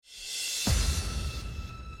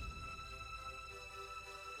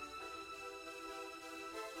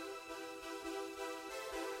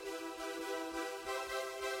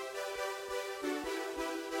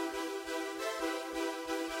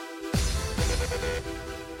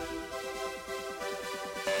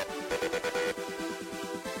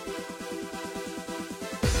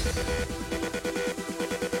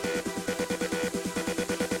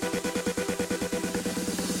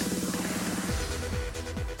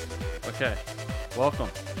Okay, welcome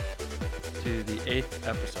to the 8th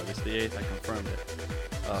episode. It's the 8th, I confirmed it,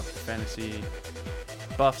 of the Fantasy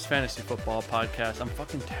Buffs Fantasy Football Podcast. I'm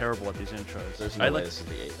fucking terrible at these intros. There's no way this is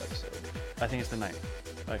the 8th episode. I think it's the 9th,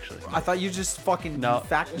 actually. I thought you just fucking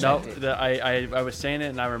fact checked it. I was saying it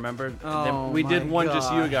and I remembered. Oh, we did my one,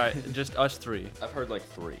 just you God. guys, just us three. I've heard like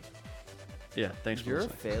 3. Yeah, thanks for You're a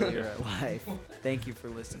listening. failure at life. Thank you for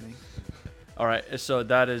listening. All right, so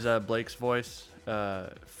that is Blake's voice,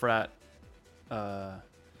 frat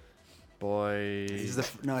boy. He's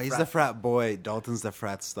the frat boy. Dalton's the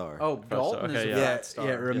frat star. Oh, Dalton okay, is yeah. a yeah, frat star.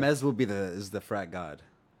 yeah. Remez will be is the frat god.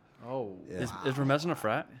 Oh, Yeah. Is Remez in a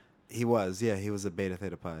frat? He was he was a Beta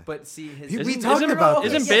Theta Pi. but see, his We Isn't- talked isn't- about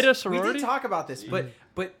isn't this. beta We sorority? did talk about this, but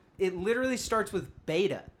it literally starts with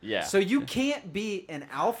beta. Yeah. So you can't be an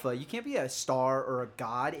alpha. You can't be a star or a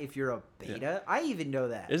god if you're a beta. I even know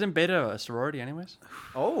that. Isn't beta a sorority anyways? That's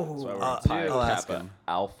why Oh. we're Pi I'll ask Kappa him.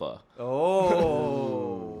 Alpha.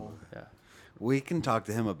 Oh. Yeah. We can talk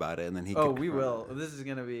to him about it, and then he. Oh, could we confirm will. This is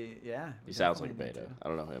gonna be He we sounds like a definitely need beta. to. I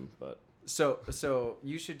don't know him, but So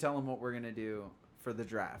you should tell him what we're gonna do for the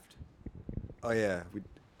draft. it. Oh yeah,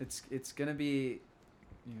 It's gonna be.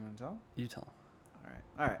 You want to tell? You tell him.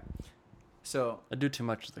 All right. So I do too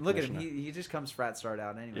much. As the look at him. commissioner. He just comes frat start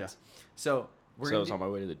out anyways. Yeah. So we're so I gonna was on my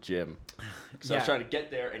way to the gym. So I Yeah. was trying to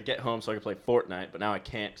get there and get home so I could play Fortnite, but now I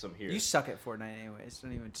can't because I'm here. You suck at Fortnite anyways.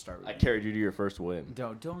 Don't even start with I me. carried you to your first win.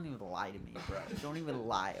 Don't even lie to me, bro. Don't even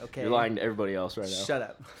lie. Okay. You're lying to everybody else right now. Shut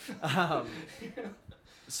up.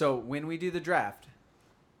 So when we do the draft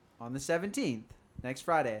on the 17th, next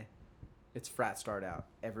Friday, it's frat start out.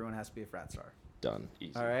 Everyone has to be a frat star. Done.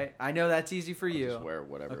 Easy. All right. I know that's easy for I'll you. just wear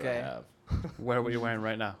whatever Okay. I have. Where are you wearing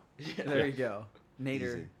right now? There you go.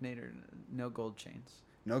 Nader, Easy. no gold chains.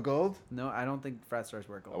 no gold. No, I don't think frat stars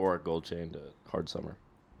wear I gold. wore a gold chain to Hard Summer.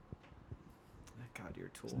 God, you're a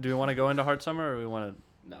tool. Do we want to go into Hard Summer or we want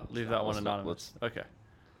No. to leave that one anonymous? Let's Okay.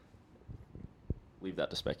 leave that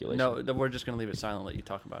to speculation. No, we're just going to leave it silent and let you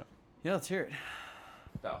talk about it. Yeah, let's hear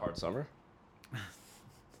About Hard Summer?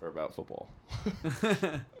 Or about football?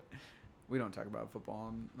 it. We don't talk about football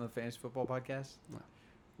on the Fantasy Football Podcast. No.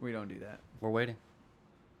 We don't do that. We're waiting.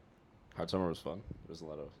 Hard Summer was fun. There's a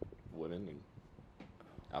lot of women and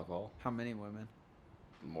alcohol. How many women?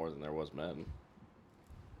 More than there was men.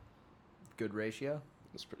 Good ratio.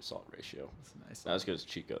 It's a pretty solid ratio. That's nice. Not as good as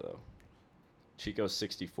Chico, though. Chico's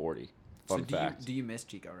 60-40. So Fun fact. do you miss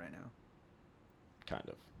Chico right now? Kind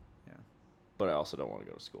of. Yeah, But I also don't want to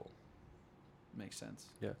go to school. makes sense.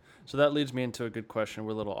 Yeah. So that leads me into a good question.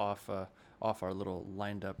 We're a little off our little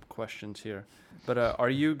lined up questions here. But are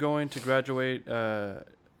you going to graduate?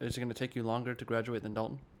 Is it going to take you longer to graduate than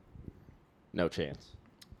Dalton? No chance.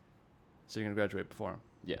 So you're going to graduate before him?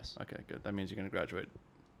 Yes. Okay, good. That means you're going to graduate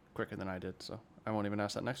quicker than I did. So I won't even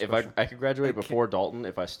ask that next If question. I could graduate Okay. before Dalton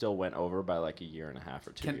if I still went over by like a year and a half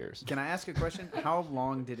or 2 years. Can I ask a question? How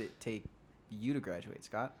long did it take you to graduate,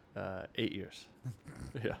 Scott? 8 years.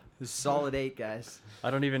 Yeah. Solid 8, guys.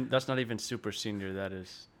 That's not even super senior. That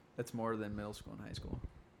is. That's more than middle school and high school.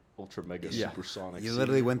 Ultra mega Yeah. supersonic. You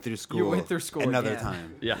literally went through school. You went through school another again.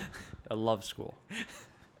 time. Yeah. I love school.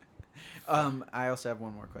 I also have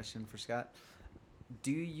one more question for Scott.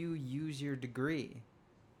 Do you use your degree?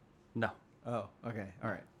 No. Oh, okay. All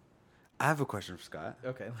right. I have a question for Scott.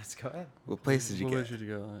 Okay, let's go ahead. What place did you Where get? should you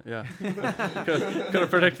go? Yeah. Could have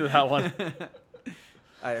predicted that one.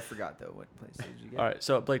 I forgot though. What place did you get? All right.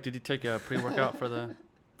 So Blake, did you take a pre-workout for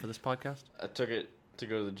this podcast? I took it to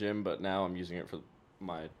go to the gym, but now I'm using it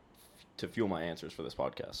to fuel my answers for this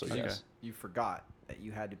podcast. So Okay. yes. You forgot that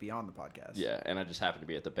you had to be on the podcast. Yeah, and I just happened to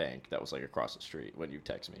be at the bank that was like across the street when you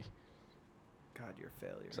text me. God, you're a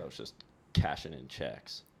failure. So I was just cashing in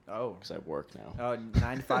checks Oh. because I work now. Oh,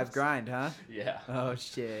 9 to 5 grind, huh? Yeah. Oh,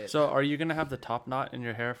 shit. So are you gonna have the top knot in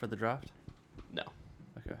your hair for the draft? No.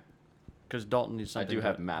 Okay. Because Dalton needs I something. do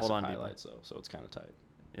have to massive hold on to. highlights. highlights though, so it's kind of tight.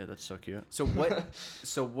 Yeah, that's so cute. So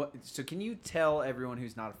so can you tell everyone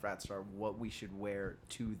who's not a frat star what we should wear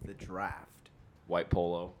to the draft? White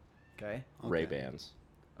polo, Okay. Ray-Bans,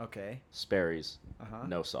 Okay. Sperry's, Uh-huh.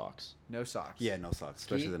 no socks. No socks. Yeah, no socks,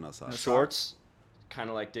 especially Ski? the no socks. No Shorts, kind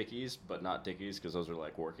of like Dickies, but not Dickies because those are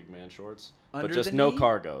like working man shorts. Under but just the no knee?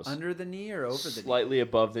 cargos. Under the knee or over the knee? Slightly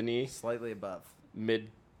above the knee, Slightly above. mid,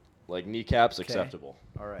 like kneecaps, Okay. acceptable.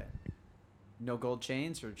 All right. No gold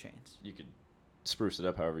chains or chains? You could spruce it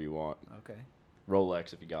up however you want. Okay.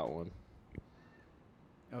 Rolex if you got one.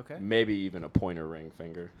 Okay. Maybe even a pointer ring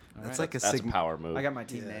finger. All That's right. like a That's a Sigma. power move. I got my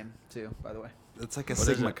team Yeah. name too, by the way. It's like a What is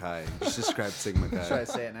Sigma it? Chi. Just describe Sigma Should I Chi.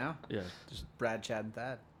 say it now? Yeah. Just Brad, Chad, and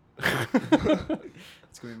Thad.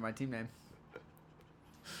 It's gonna be my team name.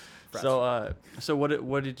 So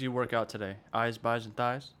what did you work out today? Eyes, buys, and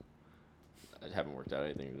thighs? I haven't worked out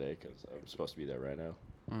anything today because I'm supposed to be there right now.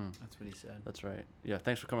 That's what he said. That's right. Yeah,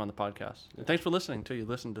 thanks for coming on the podcast. And thanks for listening, too. You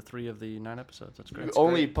listened to 3 of the 9 episodes. That's great. We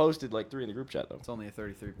only posted like 3 in the group chat, though. It's only a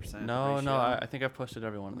 33%. No, ratio. I think I've posted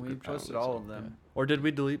everyone in the We group chat. posted all of them. Or did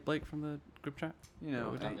we delete Blake from the group chat? You know,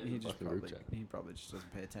 we done it in he the just fucking group probably chat. he probably just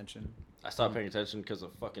doesn't pay attention. I stopped paying attention because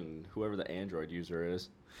of fucking whoever the Android user is.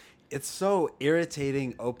 It's so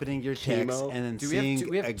irritating opening your text Chemo. and then Do we have seeing two-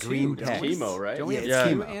 we have a two, green don't text. we? Chemo, right? Don't we have Yeah,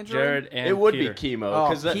 two chemo. Android? Jared and It would Peter. be chemo Oh,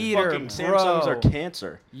 because that Peter, fucking Samsungs are bro.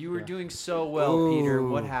 cancer. You were Yeah. doing so well, Peter.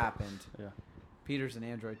 What Ooh. happened? Yeah. Peter's an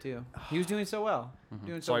Android too. He was doing so well.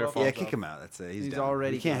 Doing It's so all your well. fault. Yeah, for kick himself. him out. That's it. He's He's done.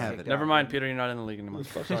 already You can't getting have kicked it. out. Never mind, Peter. You're not in the league anymore.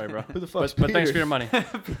 Sorry, bro. Who the fuck's But thanks Peter? for your money.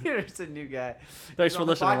 Peter's a new guy. Thanks He's for on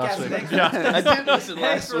the listening last podcast. week. Thanks Yeah. I did listen Thanks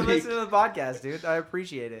last for week. listening to the podcast, dude. I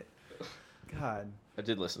appreciate it. God, I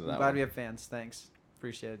did listen to I'm that glad one. we have fans. Thanks.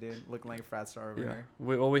 Appreciate it, dude. Looking like a frat star over Yeah.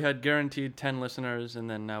 here. We had guaranteed 10 listeners, and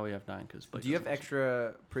then now we have 9 because Do you have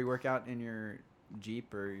extra pre-workout in your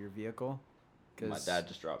Jeep or your vehicle? My dad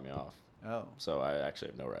just dropped me off, Oh, so I actually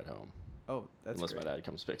have no ride home. that's unless great. my dad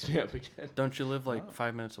comes picks me up again. Don't you live like Oh.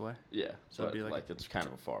 5 minutes away? Yeah, So it'd but, be like like it's kind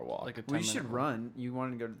of a far walk. Like a 10 Well, you should minute walk. run. You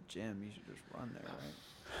wanted to go to the gym. You should just run there,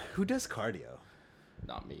 right? Who does cardio?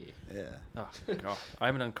 Not me. Yeah. Oh god, I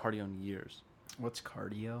haven't done cardio in years. What's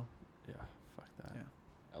cardio? Yeah, fuck that. Yeah.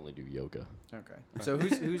 I only do yoga. Okay. So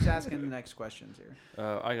who's asking the next questions here?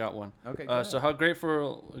 I got one. Okay. Go So ahead. how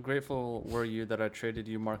grateful were you that I traded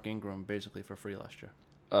you Mark Ingram basically for free last year?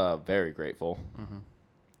 Very grateful. Mm-hmm.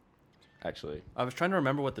 Actually, I was trying to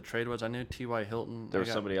remember what the trade was. I knew T.Y. Hilton. there I was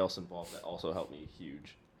got- somebody else involved that also helped me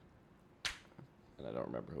huge, and I don't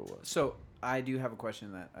remember who it was. So I do have a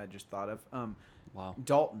question that I just thought of. Wow.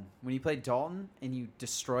 Dalton, when you played Dalton and you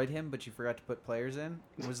destroyed him, but you forgot to put players in,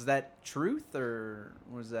 was that truth or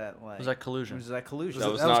was that like? Was that collusion? Was that collusion?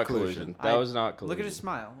 That was that was not collusion. collusion. I- That was not collusion. Look at his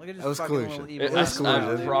smile. Look at his That was fucking collusion. little evil It, laugh.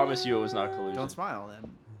 I Dude. promise you, it was not collusion. Don't smile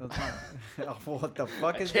then. Don't smile. Oh, what the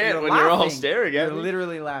fuck I is? can't You're when you're all laughing. staring at You're me.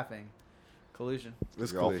 literally laughing. Collusion.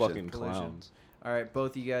 It's You're all collusion. fucking Collusion. clowns. All right,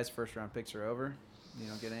 both of you guys' first round picks are over. You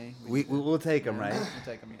don't get any. We'll take him, right? We'll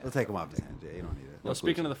take them. Yeah. We'll take him off his hands. Yeah, you don't need it. Well,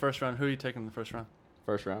 speaking of the first round, who are you taking in the first round?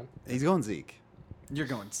 First round. He's going Zeke. You're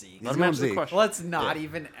going Zeke. He's Let him going answer the Zeke. question. Let's not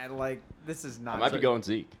even like this is I not. might be going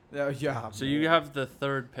Zeke Yeah. So you have the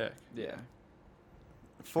third pick. Yeah.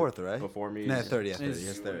 Fourth, right? before me. No, third. Yeah, third. Is-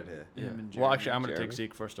 Yes, third. Yeah. Him and Well, Jeremy. actually, I'm going to take Jeremy?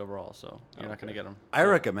 Zeke first overall, so you're not going to Okay. get him. I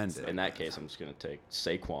recommend it. In that case, I'm just gonna take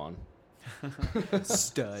Saquon.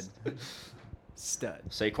 Stud.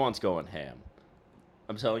 Saquon's going ham.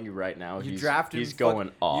 I'm telling you right now, You he's draft him. he's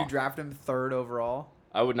going off. You draft him third overall.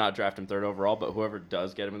 I would not draft him third overall, but whoever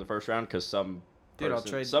does get him in the first round, because Dude, I'll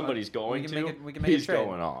trade- somebody's we going can to, make it- we can make a he's trade.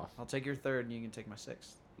 going off. I'll take your third, and you can take my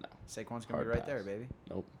sixth. No. Saquon's gonna Hard be right pass. there, baby.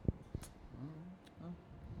 Nope.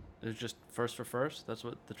 It's just first for first. That's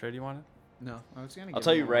what the trade you wanted. No, I was gonna. I'll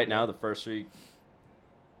tell you right now, the first 3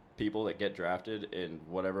 people that get drafted in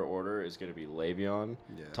whatever order is going to be Le'Veon,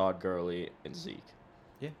 Yeah. Todd Gurley, and Zeke.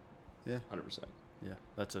 Yeah. Yeah. 100%. Yeah,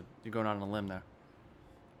 you're going out on a limb there.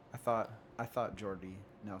 I thought Jordy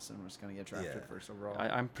Nelson was gonna get drafted Yeah. first overall.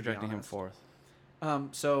 I'm to be projecting him honest. fourth.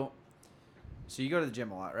 So you go to the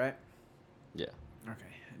gym a lot, right? Yeah. Okay.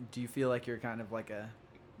 Do you feel like you're kind of like a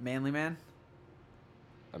manly man?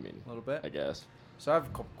 I mean, A little bit. I guess. So I have a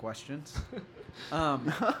couple questions.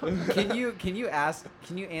 Can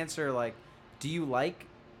you answer like, do you like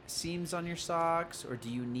seams on your socks or do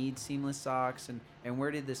you need seamless socks and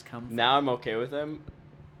where did this come from? Now I'm okay with them.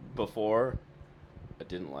 Before, I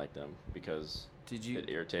didn't like them because Did you it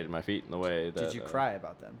irritated my feet in the way that. did you cry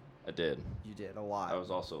about them? I did. You did a lot. I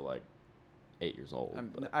was also like 8 years old.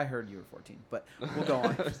 but- I heard you were 14, but we'll go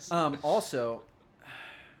on. Also,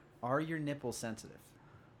 are your nipples sensitive?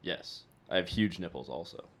 Yes. I have huge nipples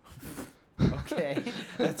also. Okay,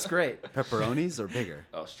 that's great. Pepperonis or bigger?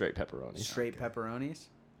 Oh, straight pepperoni. Straight pepperonis.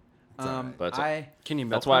 It's all right. But it's Can you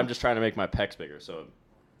milk That's why I'm them? just trying to make my pecs bigger so it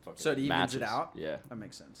fucking So it evens matches. it out? Yeah. That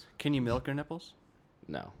makes sense. Can you milk your nipples?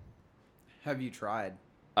 No. Have you tried?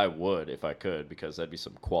 I would if I could because that'd be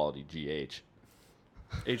some quality GH.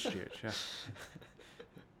 HGH, yeah.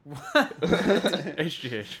 What?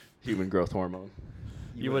 HGH. Human growth hormone.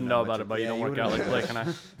 You wouldn't know about it, but you yeah, don't you work out wouldn't like know. Blake and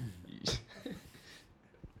I.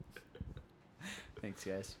 Thanks,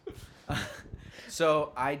 guys.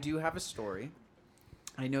 So I do have a story.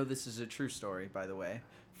 I know this is a true story, by the way,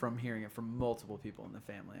 from hearing it from multiple people in the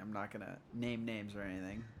family. I'm not gonna name names or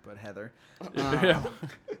anything, but Heather. Yeah.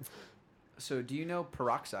 So do you know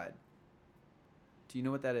peroxide? Do you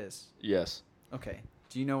know what that is? Yes. Okay.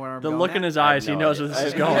 Do you know where I'm The going look at? in his I have eyes, he no knows idea. where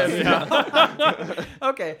this is I have going. no Yeah.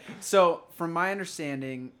 Okay, so from my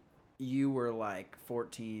understanding, you were like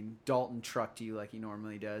 14. Dalton trucked you like he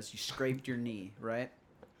normally does. You scraped your knee, right?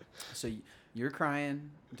 So you're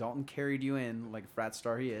crying. Dalton carried you in like a frat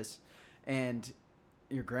star he is, and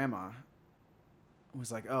your grandma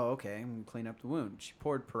was like, "Oh, okay, I'm gonna clean up the wound." She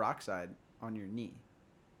poured peroxide on your knee,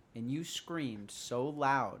 and you screamed so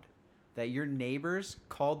loud that your neighbors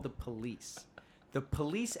called the police. The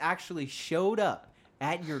police actually showed up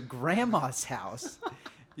at your grandma's house.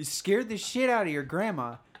 You scared the shit out of your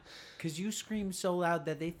grandma because you screamed so loud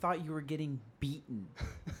that they thought you were getting beaten.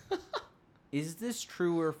 Is this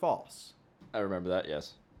true or false? I remember that.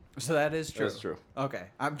 Yes, So that is true. that's true. Okay,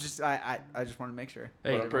 I just want to make sure.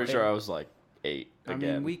 Hey, But I'm pretty sure I was like 8. I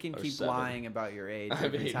Again, mean, we can or keep 7. lying about your age I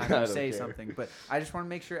every mean, time I you don't say care. something, but I just want to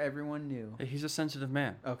make sure everyone knew. Hey, he's a sensitive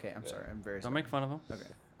man. Okay, I'm sorry. I'm very Don't sorry. make fun of him. Okay,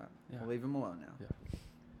 Yeah. I'll leave him alone now. Yeah.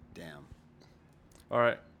 Damn. All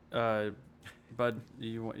right, Bud,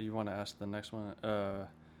 you want to ask the next one?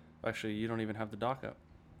 Actually, you don't even have the doc up.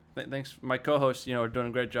 Thanks, my co-hosts. Are doing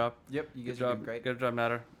a great job. Yep, you Good guys are job, doing great. Good job,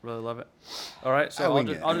 Natter. Really love it. All right, I so winged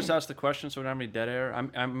it. I'll just ask the question so we don't have any dead air.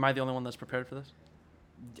 Am I the only one that's prepared for this?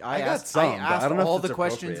 I got asked, some, I but asked I don't know if all it's the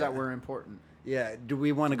questions appropriate. that were important. Yeah. Do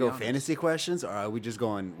we want to be go honest. fantasy questions, or are we just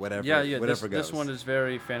going whatever? Yeah. Whatever goes. This one is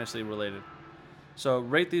very fantasy related. So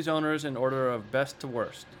rate these owners in order of best to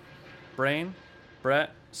worst: Brain,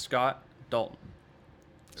 Brett, Scott, Dalton.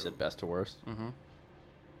 Is it best to worst? Mm-hmm.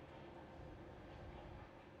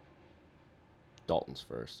 Dalton's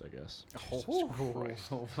first, I guess.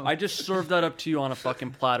 I just served that up to you on a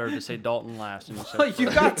fucking platter to say Dalton last, and you said You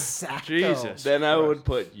got sacked. Jesus. Then I Christ. would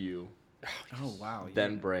put you, Oh wow.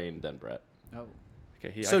 then Brain, then Brett. Oh.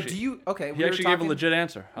 Okay, he So actually, do you? Okay. He actually gave a legit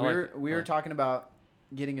answer. I like it. We were talking about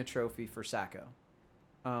getting a trophy for Sacco,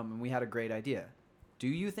 and we had a great idea. Do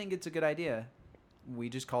you think it's a good idea? We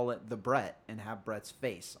just call it the Brett and have Brett's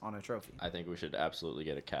face on a trophy. I think we should absolutely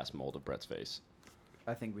get a cast mold of Brett's face.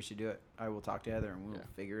 I think we should do it. I will talk to Heather and we'll Yeah.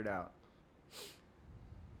 figure it out.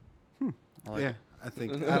 I like Yeah. it. I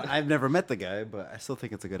think I've never met the guy, but I still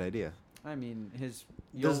think it's a good idea. I mean, Does-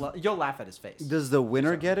 you'll laugh at his face. Does the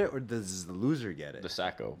winner get it, or does the loser get it? The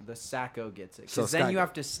Sacco. The Sacco gets it. So Because then Scott you gets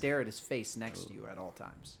have to stare at his face next to you at all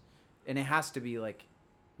times. And it has to be like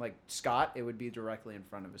Scott, it would be directly in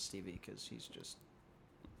front of his TV because he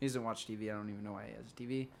doesn't watch TV. I don't even know why he has a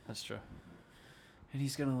TV. That's true. And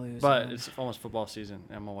he's going to lose. But man. it's almost football season,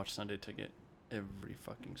 and I'm gonna watch Sunday Ticket every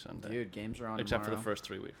fucking Sunday, Dude, games are on except for tomorrow. the first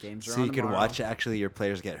 3 weeks. Games are So on you can tomorrow. watch actually your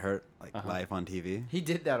players get hurt Uh-huh. live on TV. He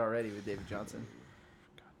did that already with David Johnson.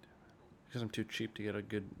 Because I'm too cheap to get a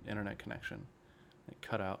good internet connection. It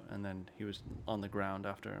cut out, and then he was on the ground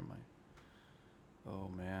after. I'm like, oh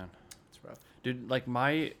man, It's rough. dude. Like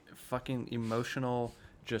my fucking emotional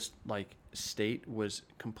just like state was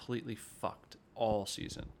completely fucked all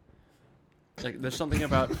season. Like there's something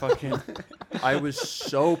about fucking. I was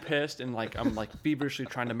so pissed, and like I'm like feverishly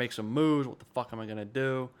trying to make some moves. What the fuck am I gonna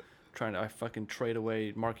do? I fucking trade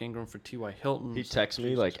away Mark Ingram for T.Y. Hilton. He texts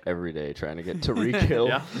me like every day trying to get Tariq Hill.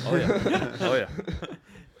 Yeah. Oh yeah. Oh yeah.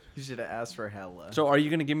 You should have asked for hella. So are you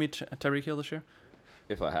gonna give me Tyreek Hill this year?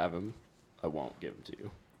 If I have him, I won't give him to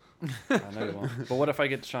you. I know you won't. But what if I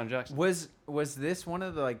get Deshaun Jackson? was this one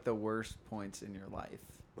of the worst points in your life?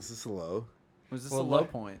 Was this low? Was this Well, a low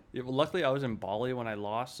look- point? Yeah, well, luckily I was in Bali when I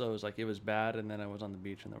lost, so it was bad. And then I was on the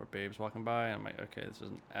beach and there were babes walking by, and I'm like, okay, this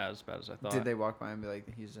isn't as bad as I thought. Did they walk by and be like,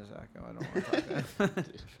 "He's a Sacco. I don't want to talk to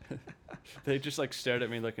him." They just like stared at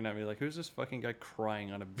me, looking at me like, who's this fucking guy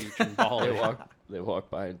crying on a beach in Bali? They walk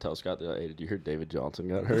by and tell Scott, they're like, hey, did you hear David Johnson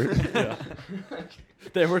got hurt? Yeah.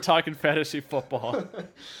 They were talking fantasy football.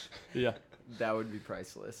 Yeah. That would be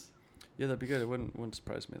priceless. Yeah, that'd be good. It wouldn't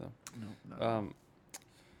surprise me though. No.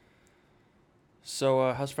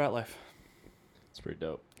 So how's frat life? It's pretty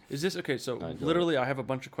dope. Is this okay? So I enjoy literally, I have a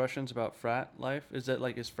bunch of questions about frat life. Is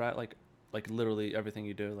frat like literally everything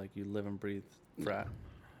you do? Like you live and breathe frat?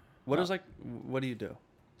 What No. is like? What do you do?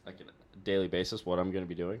 Like on a daily basis, what I'm going to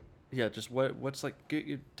be doing. Yeah, just what's like?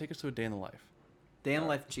 Take us to a day in the life. Day in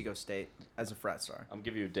life, Chico State as a frat star. I'm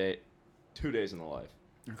giving you 2 days in the life.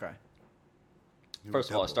 Okay.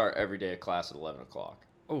 First of all, I start every day of class at 11 o'clock.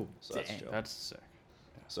 Oh, So that's Dang. chill. that's sick.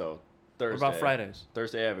 So What Thursday. about Fridays?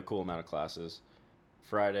 Thursday I have a cool amount of classes.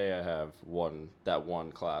 Friday I have one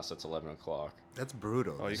class that's 11 o'clock. That's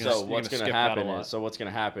brutal. Oh, you're So gonna what's skip gonna that a happen lot.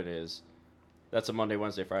 is that's a Monday,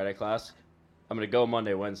 Wednesday, Friday class. I'm gonna go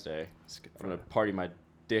Monday, Wednesday. Skip I'm gonna Friday. party my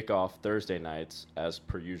dick off Thursday nights as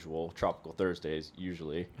per usual. Tropical Thursdays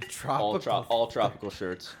usually. Tropical. All tropical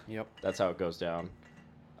shirts. Yep. That's how it goes down.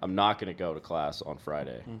 I'm not gonna go to class on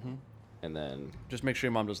Friday. Mm-hmm. and then Just make sure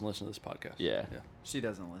your mom doesn't listen to this podcast. Yeah. Yeah. She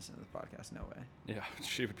doesn't listen to the podcast. No way. Yeah.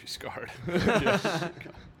 She would be scarred. and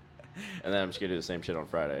then I'm just gonna do the same shit on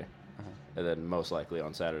Friday, Uh-huh. and then most likely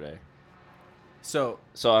on Saturday. So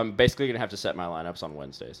So I'm basically gonna have to set my lineups on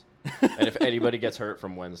Wednesdays, and if anybody gets hurt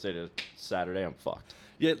from Wednesday to Saturday, I'm fucked.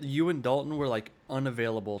 Yeah, you and Dalton were like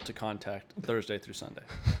unavailable to contact Thursday through Sunday.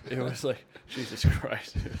 It was like, Jesus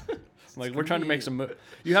Christ. I'm like, we're trying to make some.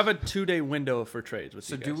 You have a 2-day window for trades with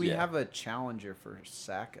so you do guys. we Yeah. have a challenger for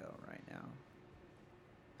Sacco right now?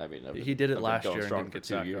 I mean, He did I've it been last going year and strong didn't for get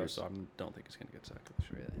 2 Sacco, years. so I don't think he's going to get Sacco this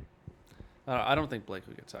year. Really? I don't think Blake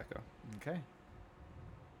will get Sacco. Okay.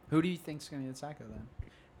 Who do you think's going to get Sacco then?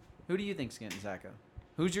 Who do you think's getting Sacco?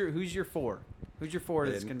 Who's your four? Who's your four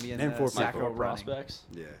that's going to be in Name the four Sacco Four running? prospects.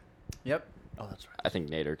 Yeah. Yep. Oh, that's right. I think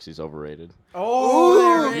Nader, 'cause he's overrated. Oh,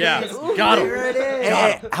 there it Yeah, is. got him. There it is.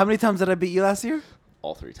 Hey, how many times did I beat you last year?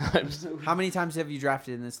 All 3 times. How many times have you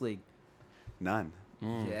drafted in this league? None.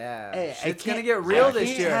 Yeah. Hey, I Shit's gonna can't- get real I this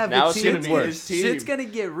can't year. have Now a it's gonna team be work. his team. Shit's gonna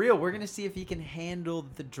get real. We're gonna see if he can handle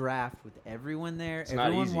the draft with everyone there, It's not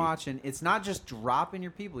everyone easy. watching. It's not just dropping your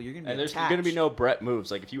people. You're gonna be And there's attached. going to be no Brett moves.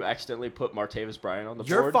 Like, if you accidentally put Martavis Bryant on the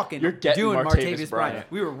You're board, fucking you're getting doing Martavis Bryant.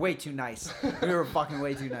 We were way too nice. We were fucking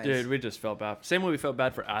way too nice. Dude, we just felt bad. Same way we felt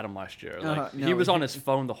bad for Adam last year. Like, No, he was on his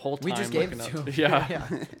phone the whole time. we just gave it looking to up- him. Yeah.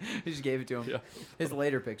 We just gave it to him. Yeah. His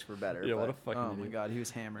later picks were better. Yeah, what but- a fucking Oh my idiot. god, he was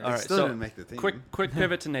hammered. All right, Still so didn't make the team. quick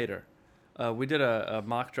pivot to Nader. We did a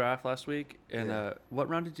mock draft last week, and Yeah. what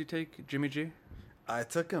round did you take, Jimmy G? I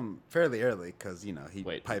took him fairly early because he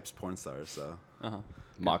Wait. pipes porn stars. So Uh-huh.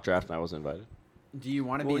 mock draft, and I wasn't invited. Do you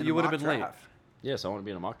want to Well, be in you a would've mock been late. draft? Yes, I want to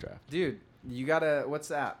be in a mock draft. Dude, you gotta. What's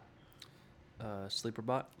that? Sleeper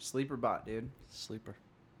bot? Sleeper bot, dude. Sleeper.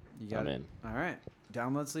 You got I'm it. in. All right,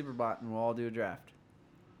 download Sleeper bot, and we'll all do a draft.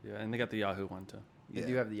 Yeah, and they got the Yahoo one, too. They Yeah.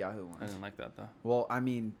 do have the Yahoo I one. didn't like that, though. Well, I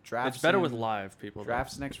mean, drafts. It's better with in- live people. though.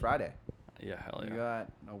 Drafts next Friday. Yeah, hell You yeah.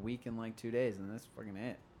 got a week and like 2 days, and that's fucking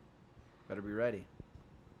it. Better be ready.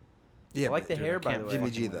 yeah, I like but the dude, hair, I by the can't way.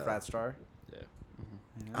 Jimmy G, fucking though. Frat Star. Yeah.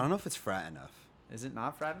 You know? I don't know if it's frat enough. Is it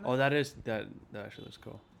not frat enough? Oh, that actually looks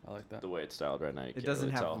cool. I like that. The way it's styled right now, you It can't doesn't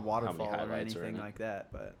really have tell how many waterfall or highlights are in anything it. like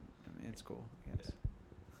that, but I mean, it's cool. I guess.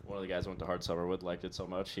 One of the guys I went to Hard Summer with liked it so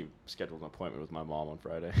much, he scheduled an appointment with my mom on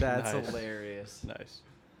Friday. That's Nice. hilarious. Nice.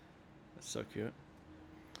 That's so cute.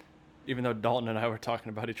 Even though Dalton and I were talking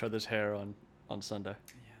about each other's hair on Sunday. Yeah,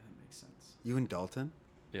 that makes sense. You and Dalton?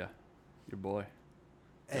 Yeah. Your boy.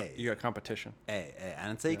 Hey, You got competition. hey, I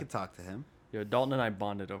didn't say you Yeah. could talk to him. Yeah, Dalton and I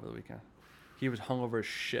bonded over the weekend. He was hungover as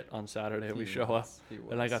shit on Saturday and we He show up. was. He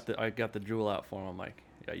And I was. got the jewel out for him. I'm like,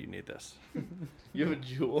 yeah, you need this. You have a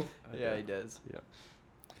jewel? Yeah, he does. Yeah.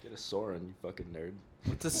 Get a Soren, you fucking nerd.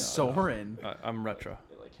 What's a Soren? I'm retro.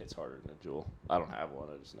 It like hits harder than a jewel. I don't have one,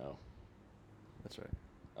 I just know. That's right.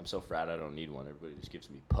 I'm so frat I don't need one. Everybody just gives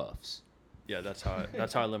me puffs. Yeah, that's how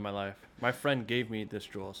I live my life. My friend gave me this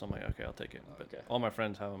jewel, so I'm like, okay, I'll take it. But Okay. all my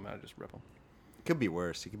friends have them, and I just rip them. Could be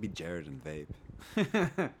worse. You could be Jared and vape.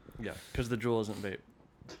 Yeah, because the jewel isn't vape.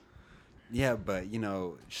 Yeah, but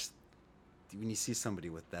just, when you see somebody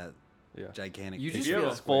with that Yeah. gigantic, You dick just If you have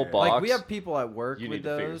feel a full square- box, Like we have people at work you with need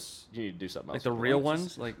to figure, those. you need to do something Like else. the with real them.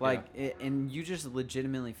 ones, And you just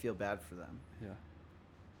legitimately feel bad for them. yeah.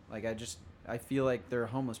 Like I feel like they're a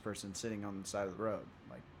homeless person sitting on the side of the road.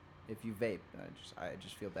 Like if you vape, I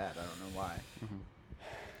just feel bad. I don't know why. Mm-hmm.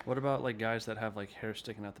 What about like guys that have like hair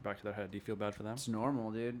sticking out the back of their head? Do you feel bad for them? It's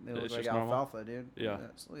normal, dude. They look It's like just normal? alfalfa, dude. Yeah.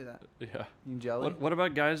 Just look at that. Yeah. You jelly? What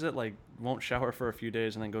about guys that like won't shower for a few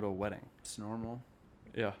days and then go to a wedding? It's normal.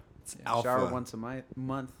 Yeah. It's Yeah, alpha. Shower once a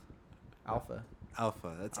month. Alpha.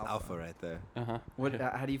 Alpha. That's Alpha. alpha right there. Uh huh. What?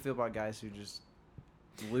 How do you feel about guys who just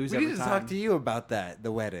lose We every need to time? talk to you about that.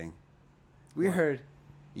 The wedding. We What? heard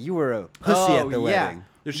you were a pussy at the yeah. wedding.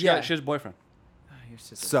 She Yeah. has a boyfriend. Oh, you're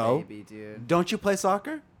such So? a baby, dude. Don't you play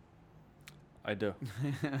soccer? I do.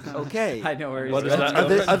 Okay. I know where he's What is going.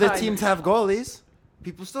 that? Other teams have goalies.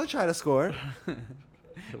 People still try to score.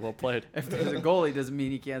 Well played. If there's a goalie, doesn't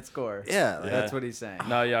mean he can't score. Yeah, like- That's what he's saying.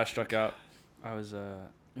 No, yeah, I struck out. I was It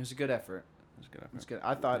was a good effort. it was good. It's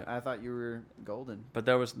Effort. good. I thought you were golden. But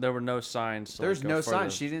there were no signs. To, There's like, go no further. sign.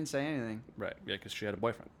 She didn't say anything. Right. Yeah, because she had a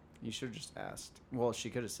boyfriend. You should have just asked. Well,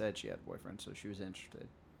 she could have said she had a boyfriend, so she was interested.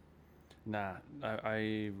 Nah.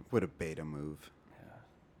 I What a beta move.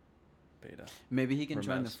 yeah. Beta. Maybe he can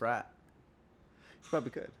join the Remez. frat.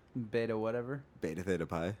 Probably could. Beta whatever. Beta Theta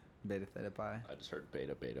Pi. Beta Theta Pi. I just heard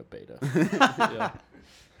beta, beta, beta. Yeah.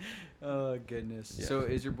 Oh, goodness. Yeah. So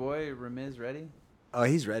is your boy Ramiz ready? Oh,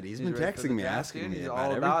 he's ready. He's He's been ready for texting the me, draft, asking dude? me He's about all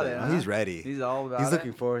everything. about it, Oh, huh? he's ready. He's all about He's it.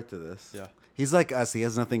 looking forward to this. Yeah. He's like us. He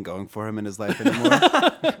has nothing going for him in his life anymore.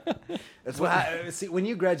 That's why. See, when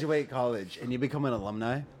you graduate college and you become an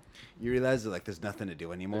alumni, you realize that like there's nothing to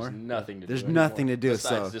do anymore. There's nothing to There's do. nothing anymore to do.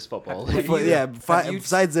 besides So this football. Have league. you- yeah. you-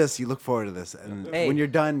 Besides this, you look forward to this, and Hey. when you're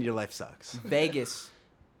done, your life sucks. Vegas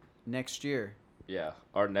next year Yeah,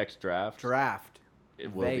 our next draft, draft.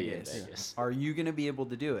 it will Vegas. be in Vegas. Are you going to be able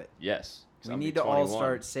to do it? Yes. 'cause We I'll be need to all 21.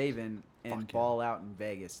 start saving and Fuck yeah. ball out in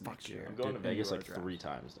Vegas next yeah. year. I'm going to In Vegas your like draft. 3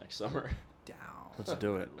 times next summer. Down. Let's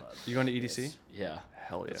do it. Love You going to Vegas. EDC? Yeah.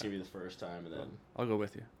 Hell yeah. That's gonna be the first time, and then I'll go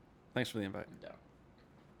with you. Thanks for the invite. down.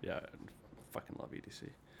 Yeah, I fucking love EDC.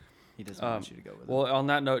 He doesn't want you to go with Well, him. on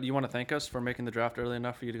that note, do you want to thank us for making the draft early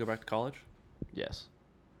enough for you to go back to college? Yes.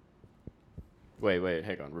 Wait,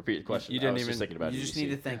 hang on. Repeat the question. you I didn't was even- just thinking about You EDC. just need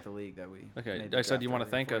to thank the league that we. Okay, made the I said draft you want to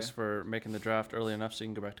early thank for us for making the draft early enough so you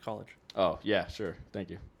can go back to college. Oh yeah, sure. Thank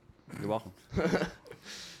you. You're welcome.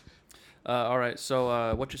 All right,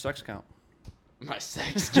 so what's your sex count? My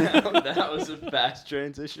sex count. That was a fast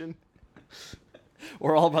transition.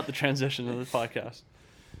 We're all about the transition of this podcast.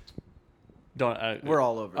 Don't. We're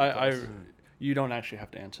all over. The place. You don't actually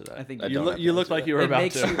have to answer that. I think I you you don't look. have to You look answer like that. you were It about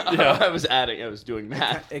makes to. you- Yeah. I was adding. I was doing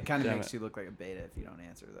math. It kind of Damn makes it. you look like a beta if you don't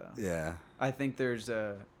answer though. Yeah, I think there's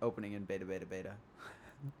a opening in beta.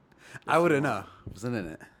 I wouldn't know. Wasn't in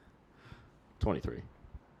it. 23.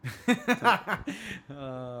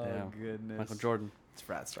 Oh Damn. goodness. Michael Jordan. It's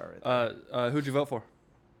frat star right there. Who'd you vote for?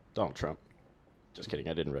 Donald Trump. Just kidding.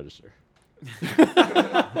 I didn't register.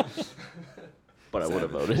 But I would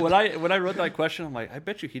have voted. When I wrote that question, I'm like, I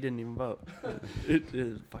bet you he didn't even vote. It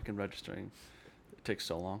is fucking registering. It takes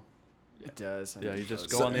so long. It does. I Yeah, need you to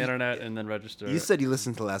just vote. go on the internet and then register. You said you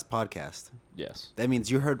listened to the last podcast. Yes, That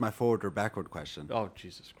means you heard my forward or backward question. Oh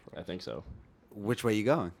Jesus I Christ! think so. Which way you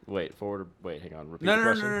going? Wait, forward. Wait, hang on. Repeat No, the no,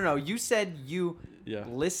 no, question. no, no, no. You said you Yeah.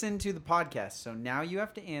 listened to the podcast, so now you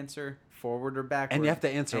have to answer forward or backward. And you have to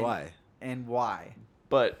answer and- why. And why.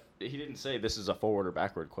 But he didn't say this is a forward or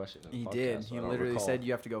backward question. in the He podcast, did. so He I don't literally recall. said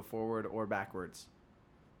you have to go forward or backwards.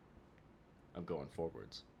 I'm going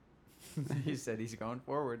forwards. He said he's going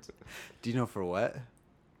forwards. Do you know for what?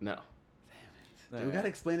 No. We gotta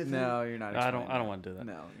explain it to No, you're not. I don't explaining want to do that.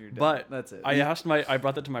 No, you're done. But that's it. I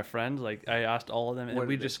brought that to my friends. Like I asked all of them, and What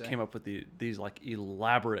we did they just say? came up with these like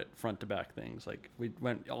elaborate front to back things. Like we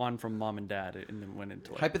went on from mom and dad and then went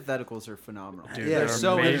into like Hypotheticals are phenomenal. Dude, Yeah, they're they're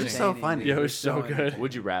so amazing. entertaining. So funny. dude. Yeah, it They're was so good. entertaining.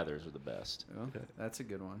 Would you rather's are the best. Oh, that's a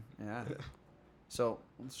good one. Yeah. So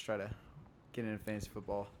let's try to get into fantasy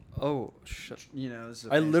football. oh shit. You know, this is a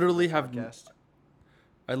I fantasy literally football have- podcast.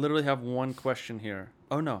 I literally have one question here.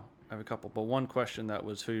 Oh no, I have a couple, but one question that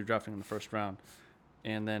was who you're drafting in the first round,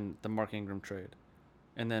 and then the Mark Ingram trade,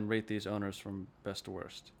 and then rate these owners from best to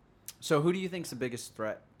worst. So who do you think's the biggest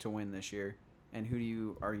threat to win this year, and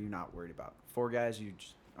who are you not worried about? 4 guys you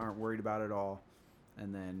just aren't worried about at all,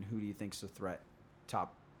 and then who do you think's the threat?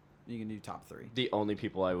 You can do top 3. The only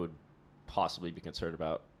people I would possibly be concerned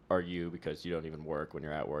about are you, because you don't even work. When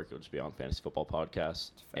you're at work, you'll just be on fantasy football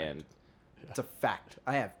podcast. Fact. And It's a fact.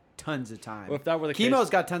 I have tons of time. Well, if that were the Chemo's case,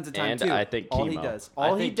 got tons of time and too. I think all Chemo. he does. I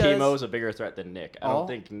All think he does. Chemo's a bigger threat than Nick. I all- don't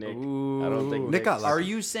think Nick. Ooh. I don't think Nick got Nick's- lucky. Are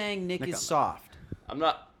you saying Nick Nick is got soft? I'm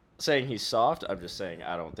not saying he's soft. I'm just saying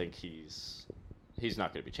I don't think he's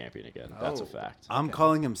not going to be champion again. That's a Oh. fact. I'm Okay.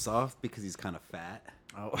 calling him soft because he's kind of fat.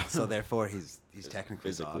 Oh, So therefore, he's technically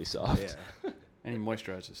physically soft. soft. Yeah. and he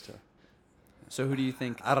moisturizes too. so who do you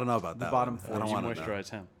think? I don't know about The that. bottom one. four. I don't You want to know. moisturize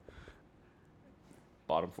him.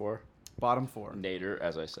 Bottom 4. Bottom 4. Nader,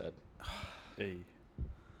 as I said. Hey.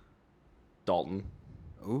 Dalton.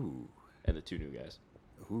 Ooh, And the 2 new guys.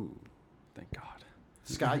 ooh. Thank God.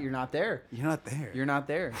 Scott, you're not there. You're not there. You're not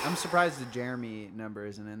there. I'm surprised the Jeremy number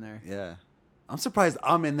isn't in there. Yeah. I'm surprised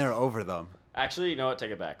I'm in there over them. Actually, you know what?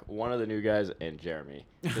 Take it back. One of the new guys and Jeremy.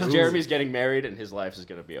 Because Jeremy's getting married and his life is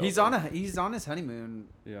going to be over. He's on his honeymoon.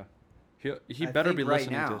 Yeah. He I better think be right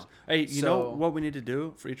listening now. to this. Hey, you know So- what we need to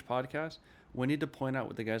do for each podcast? We need to point out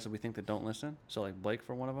with the guys that we think that don't listen. So like Blake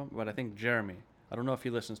for one of them, but I think Jeremy. I don't know if he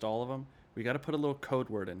listens to all of them. We got to put a little code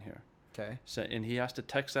word in here. Okay. So, and he has to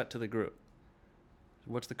text that to the group.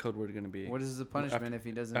 What's the code word going to be? What is the punishment if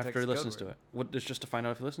he doesn't after text he the code listens to word? it? What? It's just to find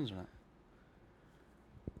out if he listens or not.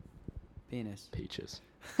 Penis. Peaches.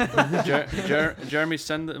 Jeremy,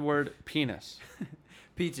 send the word penis.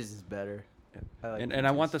 Peaches is better. Yeah. I like And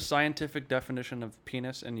I want the peaches. scientific definition of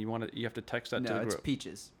penis, and you have to text that to No, the it's group.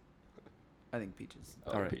 peaches. I think peaches.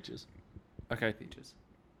 Oh, All right. Peaches. Okay, Peaches.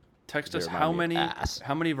 text They us remind how me of many ass.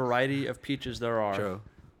 how many variety of peaches there are. True.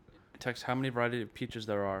 Text how many variety of peaches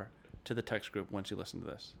there are to the text group once you listen to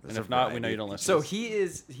this. There's and a if not, we know variety you don't of listen. So to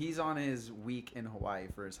this. he's on his week in Hawaii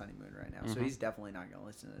for his honeymoon right now. So Mhm. he's definitely not going to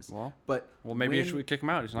listen to this. Well, But maybe you when- should kick him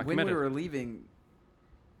out. He's not when committed. we were leaving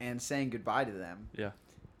and saying goodbye to them, Yeah.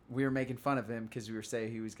 we were making fun of him because we were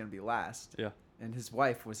saying he was going to be last. Yeah. And his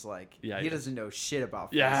wife was like, Yeah, he yeah. doesn't know shit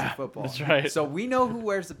about fantasy Yeah, football. that's right. So we know who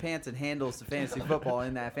wears the pants and handles the fantasy football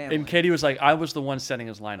in that family. And Katie was like, I was the one setting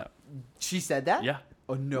his lineup. She said that? Yeah.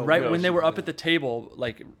 Oh, no. Right no, when they she were up didn't. at the table,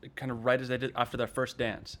 like kind of right as they did after their first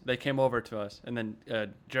dance, they came over to us, and then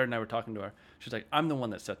Jared and I were talking to her. She's like, "I'm the one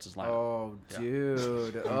that sets his lineup." Oh, Yeah.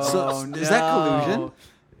 dude. Oh, So, no. is that collusion?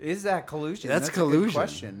 Is that collusion? That's a good collusion.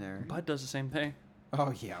 question there. Bud does the same thing.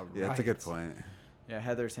 Oh, yeah, right. Yeah, that's a good point. Yeah,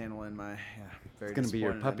 Heather's handling my... Yeah, very It's gonna be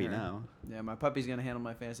your disappointed in puppy her. now. Yeah, my puppy's going to handle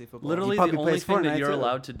my fantasy football. Literally, probably the only plays thing that Fortnite, you're too.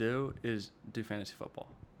 allowed to do is do fantasy football.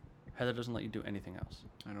 Heather doesn't let you do anything else.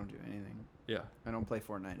 I don't do anything. Yeah. I don't play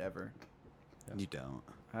Fortnite ever. Yeah. You don't.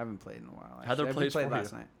 I haven't played in a while. Actually. Heather We plays played for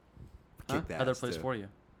last you. night. Kick Huh? the Heather ass, plays too. for you.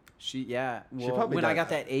 Yeah. She Well, probably when I does. got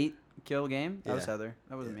that 8-kill game, that was Yeah. Heather.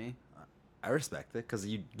 That wasn't Yeah. me. I respect it because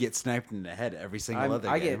you get sniped in the head every single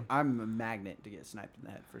other game. I'm a magnet to get sniped in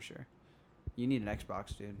the head for sure. You need an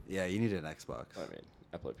Xbox, dude. Yeah, you need an Xbox. I mean,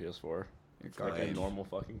 I play PS4 You're like a garbage. normal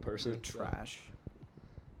fucking person. You're trash.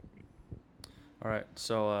 All right.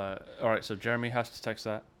 So Jeremy has to text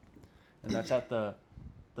that, and that's at the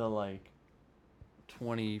like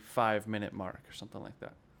 25-minute mark or something like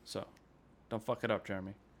that. So don't fuck it up,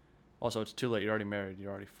 Jeremy. Also, it's too late. You're already married. You're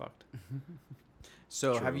already fucked.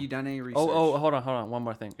 So, True. have you done any research? Oh, hold on. One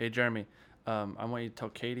more thing. Hey, Jeremy, I want you to tell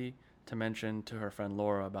Katie to mention to her friend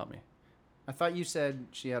Laura about me I thought you said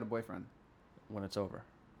she had a boyfriend. when it's over.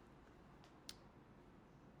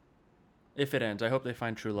 If it ends, I hope they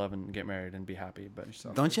find true love and get married and be happy. But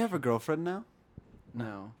Don't you have a girlfriend now?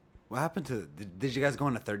 No. What happened to? Did you guys go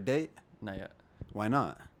on a third date? not yet. Why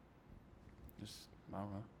not? Just I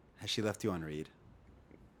don't know. Has she left you on read?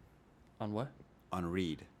 On what? On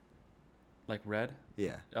read. Like red?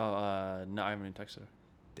 Yeah. Oh, no, I haven't even texted her.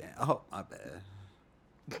 Damn. Oh, my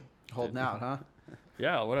bad. Holding out, huh?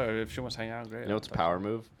 Yeah, whatever. If she wants to hang out, great. You know what's a power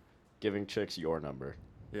move? Giving chicks your number.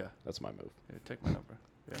 Yeah. That's my move. Yeah, take my number.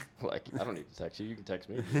 Yeah. Like, I don't need to text you. You can text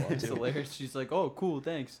me if you want It's to. hilarious. She's like, "Oh, cool,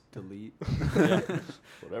 thanks." Delete.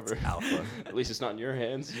 Whatever. Alpha. At least it's not in your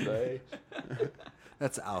hands today.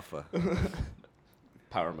 That's alpha.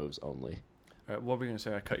 Power moves only. All right, what were you gonna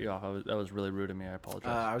say? I cut you off. That was really rude of me. I apologize.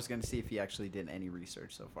 I was gonna see if you actually did any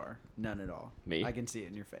research so far. None at all. Me? I can see it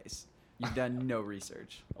in your face. You've done no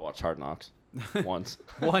research. I watched Hard Knocks once.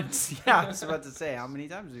 Once. Yeah, I was about to say, how many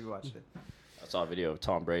times have you watched it? I saw a video of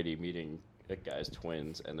Tom Brady meeting a guy's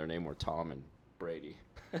twins, and their name were Tom and Brady.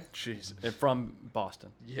 Jeez, and from Boston.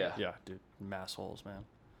 Yeah. Yeah, dude, massholes, man.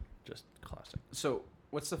 Just classic. So,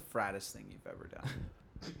 what's the frattest thing you've ever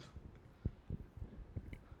done?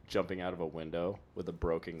 Jumping out of a window with a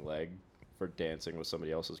broken leg for dancing with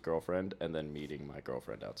somebody else's girlfriend, and then meeting my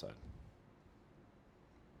girlfriend outside.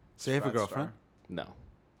 So you have a Frat girlfriend? star. No.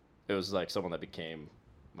 It was like someone that became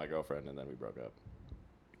my girlfriend, and then we broke up.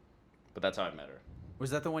 But that's how I met her. Was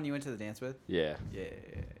that the one you went to the dance with? Yeah. Yeah.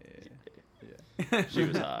 She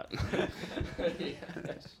was hot.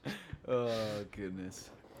 Oh goodness.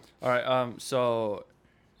 All right. So,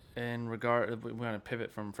 in regard, we're gonna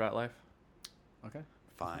pivot from frat life. Okay.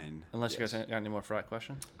 Fine. Unless you Yes. guys got any more frat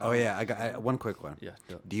questions. Oh yeah, I got one quick one. Yeah.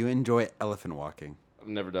 Do it. Do you enjoy elephant walking? I've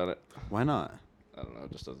never done it. Why not? I don't know.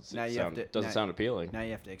 It just doesn't Now you have sound, to- doesn't now- sound appealing. Now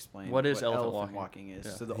you have to explain What is elephant walking? walking? is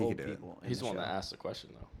Yeah. to the He old could do it. people. in He's the one that show. asked the question,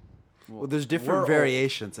 though. Well, there's we're different old.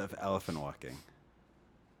 variations of elephant walking.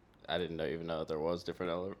 I didn't know, even know that there was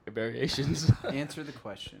different variations. Answer the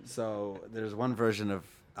question. So there's one version of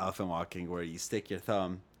elephant walking where you stick your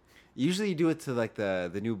thumb. Usually you do it to like the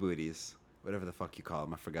new booties, whatever the fuck you call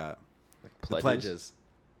them. I forgot. The pledges.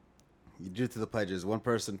 You do it to the pledges. One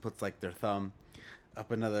person puts like their thumb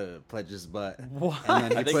up another pledge's butt. What? And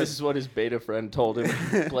then I he think puts, this is what his beta friend told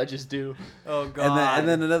him pledges do. Oh god. and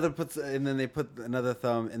then another puts, and then they put another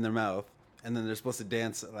thumb in their mouth, and then they're supposed to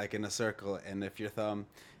dance like in a circle. And if your thumb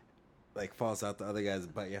like falls out the other guy's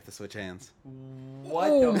butt, you have to switch hands. What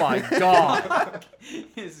Oh the my god. fuck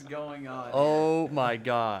is going on? Oh my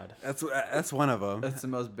god. That's one of them. That's the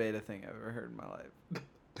most beta thing I've ever heard in my life.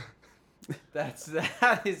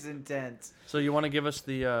 That is intense. So you want to give us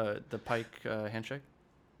the Pike handshake?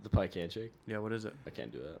 The pike handshake? Yeah. What is it? I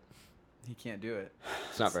can't do that. He can't do it.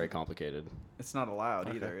 It's not very complicated. It's not allowed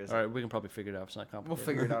Okay. either, is All it? right, we can probably figure it out. It's not We'll complicated.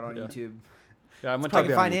 figure it out on Yeah. YouTube. Yeah, I'm I probably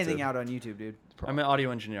can on find YouTube. anything out on YouTube, dude. I'm an audio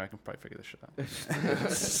engineer. I can probably figure this shit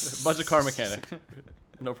out. Bunch of car mechanic.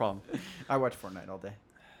 No problem. I watch Fortnite all day.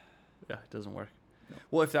 Yeah, it doesn't work. No.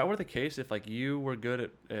 Well, if that were the case, if like you were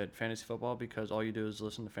good at fantasy football because all you do is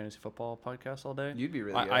listen to fantasy football podcasts all day, You'd be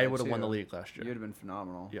really good. I at it, would have won the too. league last year. You'd have been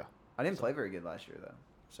phenomenal. Yeah. I didn't play very good last year though,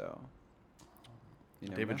 so. You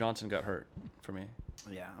never David know. Johnson got hurt for me.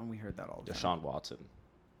 Yeah, and we heard that all the time. Deshaun Watson.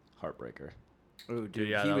 Heartbreaker. Ooh, dude,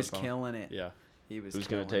 yeah, he that was was fun. killing it. Yeah. He was. Who's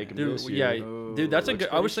gonna killing take it. him Dude, this yeah, year? Ooh, dude, that's a looks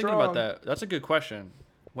good. I was pretty thinking about strong. that. That's a good question.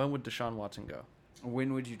 When would Deshaun Watson go?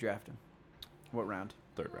 When would you draft him? What round?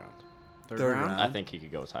 Third round. Third Third round. round. I think he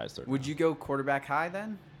could go as high as third. Would you go quarterback high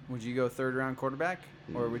then? Would you go third round quarterback,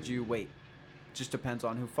 or would you wait? Just depends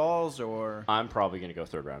on who falls, or I'm probably gonna go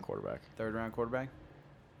third round quarterback. third round quarterback.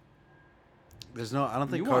 There's no. I don't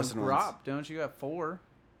think You Carson want Wentz. Grop, don't you? At 4.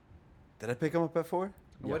 Did I pick him up at 4?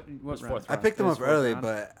 What was round? fourth I round. picked him It up was fourth early, round?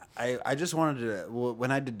 but I just wanted to. Well,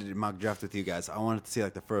 when I did the mock draft with you guys, I wanted to see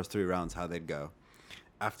like the first 3 rounds how they'd go.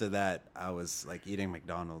 After that, I was like eating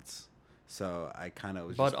McDonald's, so I kind of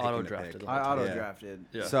was. Bud just picking auto the drafted pick. the I whole time. auto Yeah. drafted.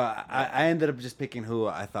 Yeah. So I ended up just picking who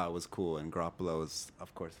I thought was cool, and Garoppolo was,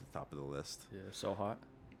 of course, at the top of the list. Yeah, so hot.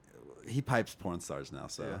 He pipes porn stars now,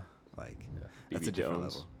 so Yeah. like Yeah. that's BB a different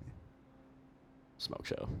Jones. level. Smoke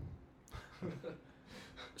show.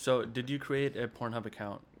 So, did you create a Pornhub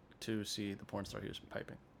account to see the porn star he was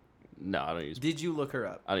piping? No, I don't use. Did you look her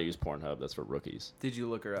up? I don't use Pornhub. That's for rookies. Did you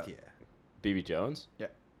look her up? Yeah. BB Jones. Yeah.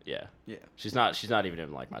 Yeah. Yeah. She's not even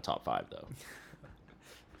in like my top 5 though.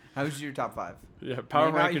 How's your top 5? Yeah, power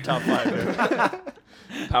Name out rank your top 5.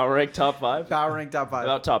 Dude. Power rank top 5. Power rank top 5.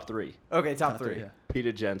 About top 3. Okay, top 3. Yeah.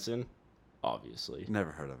 Peter Jensen, obviously. Never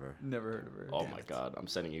heard of her. Never heard of her. Oh Damn my it. god, I'm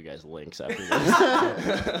sending you guys links after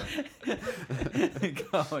this.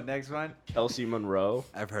 Go next one. Kelsey Monroe,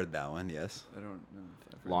 I've heard that one. Yes. I don't know.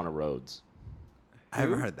 if I've heard Lana Rhodes. I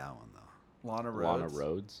haven't Who? heard that one though. Lana Rhodes. Lana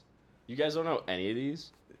Rhodes. You guys don't know any of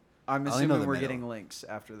these? I'm I only know assuming the we're middle. getting links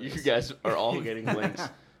after this. You guys are all getting links.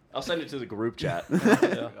 I'll send it to the group chat. Oh my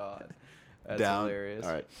Yeah. God. That's Down. hilarious.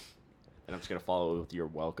 All right. And I'm just going to follow with your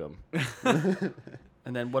welcome.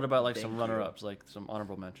 And then what about like Thank some you. runner-ups, like some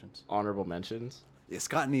honorable mentions? Honorable mentions. Yeah,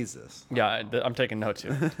 Scott needs this. Yeah, I'm taking notes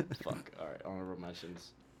here. Fuck. All right. Honorable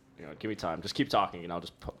mentions. You know, give me time. Just keep talking, and I'll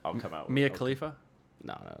come out. with Mia okay. Khalifa?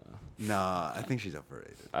 No. Nah, I think she's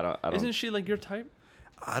overrated. I don't. Isn't she like your type?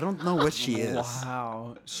 I don't know what she is.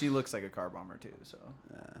 Wow. She looks like a car bomber too, so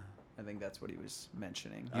Yeah. I think that's what he was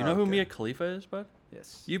mentioning. You know who Okay. Mia Khalifa is, bud?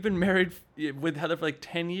 Yes. You've been married with Heather for like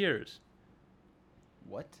 10 years.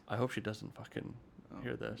 What? I hope she doesn't fucking Oh,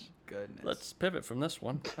 hear this. Goodness. Let's pivot from this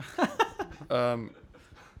one.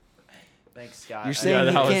 Thanks, Scott. You're I saying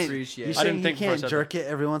that you was- can't. appreciate You're it. I saying didn't you think for a can't second. jerk it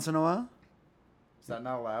every once in a while. Is that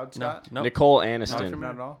not allowed, No, Scott? no. Nicole Not Aniston.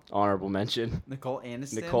 at all. Honorable mention. Nicole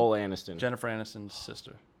Aniston. Nicole Aniston. Jennifer Aniston's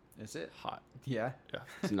sister. Is it? Hot. Yeah. Yeah.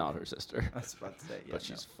 It's not her sister, I was about to say. Yeah, but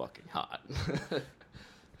she's fucking hot.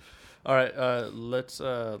 All right,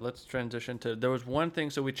 let's transition to. There was one thing,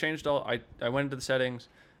 so we changed all. I went into the settings.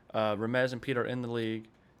 Ramez and Pete are in the league,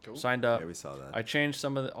 signed up. Yeah, we saw that. I changed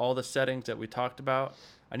some of all the settings that we talked about.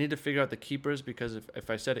 I need to figure out the keepers because if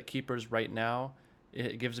I set it keepers right now,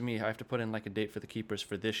 it gives me I have to put in like a date for the keepers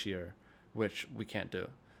for this year, which we can't do.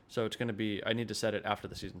 So it's going to be I need to set it after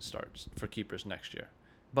the season starts for keepers next year.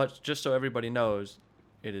 But just so everybody knows,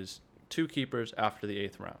 it is 2 keepers after the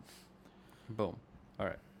 8th round. Boom. All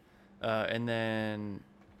right. And then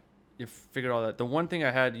you figured all that. The one thing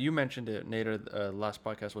I had, you mentioned it, Nader, last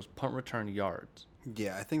podcast, was punt return yards.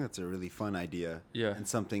 Yeah, I think that's a really fun idea. Yeah. And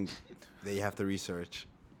something that you have to research.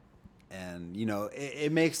 And, you know,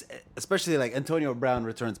 it makes, especially like Antonio Brown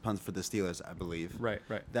returns punts for the Steelers, I believe. Right,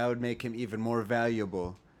 right. That would make him even more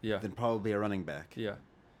valuable Yeah. than probably a running back. Yeah.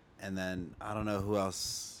 And then I don't know who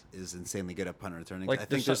else is insanely good at punt returning. Like I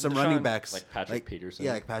think Desha- there's some Deshaun- running backs. Like Patrick Peterson?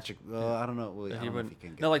 Yeah, like Patrick. Well, I don't know. Well, I He don't know if wouldn't- he can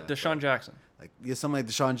get no, like that, Deshaun but, Jackson. like, yeah, something like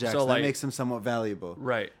Deshaun Jackson. So, like- that makes him somewhat valuable.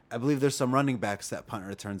 Right. I believe there's some running backs that punt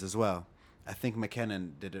returns as well. I think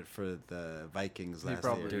McKinnon did it for the Vikings He last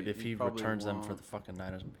probably- year. Dude, if He he probably returns them for won't. the fucking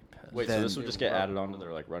Niners, I'd be pissed. Wait, so Then- this would just get added onto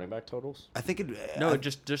their like running back totals? I think it. No, I-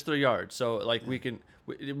 just their yards. So like we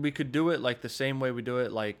could do it like the same way we do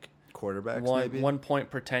it, like quarterbacks one maybe. 1 point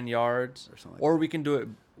per 10 yards, Or something like or we can do it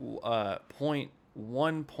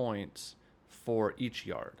 0.1 points for each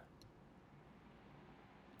yard.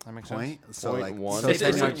 That makes point. sense. So Point like one. so It's-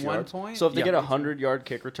 it's 10 like yards, 1 point. So if they Yeah. get a 100-yard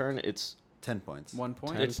kick return, it's 10 points. 1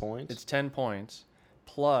 point. 10 It's points. It's 10 points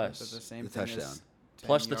So plus the same The thing as touchdown. 10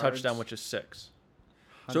 plus the yards, touchdown, which is 6.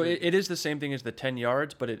 So 100 it is the same thing as the 10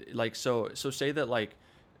 yards, but it like so say that like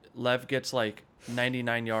Lev gets like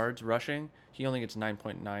 99 yards rushing, he only gets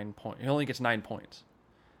 9.9 points. He only gets 9 points.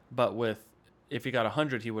 But if he got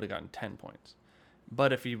 100, he would have gotten 10 points.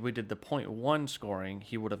 But if we did the 0.1 scoring,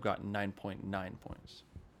 he would have gotten 9.9 points.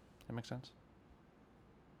 That make sense?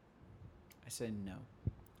 I say no.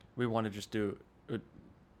 We want to just do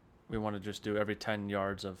every 10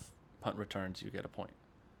 yards of punt returns, you get a point.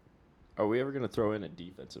 Are we ever going to throw in a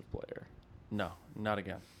defensive player? No, not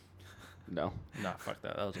again. No. No, fuck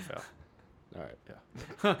that. That was a fail. All right.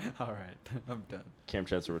 Yeah. All right, I'm done. Cam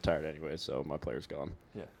Chancellor retired anyway, so my player's gone.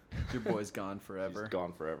 Yeah. Your boy's gone forever. He's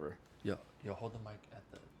gone forever. Yo, hold the mic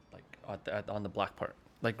at the on the black part.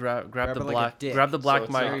 Like grab Grab the it like a black dick. grab the black So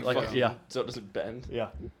it's mic. not Like fucking- yeah. So it doesn't bend. Yeah.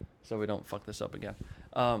 So we don't fuck this up again.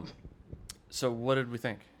 So what did we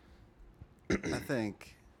think? I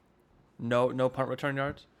think No punt return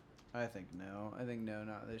yards. I think no. I think no,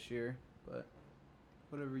 not this year. But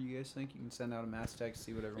whatever you guys think, you can send out a mass text,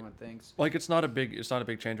 see what everyone thinks. Like it's not a big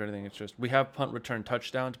change or anything. It's just we have punt return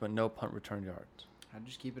touchdowns, but no punt return yards. I'd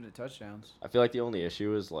just keep it at touchdowns. I feel like the only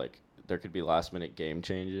issue is like there could be last minute game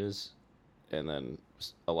changes, and then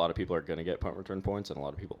a lot of people are going to get punt return points, and a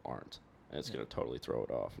lot of people aren't, and it's Yeah. going to totally throw it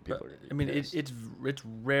off. And people But, are gonna be I mean, pissed. it's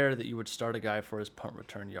rare that you would start a guy for his punt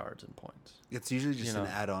return yards and points. it's usually just You know. an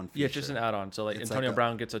add-on feature. Yeah, it's just an add-on. So like It's Antonio like a-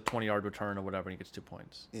 Brown gets a 20-yard return or whatever, and he gets 2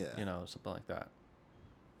 points. Yeah. You know, something like that.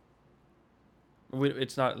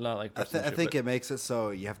 It's not like I personal think shit, it makes it so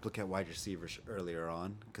you have to look at wide receivers earlier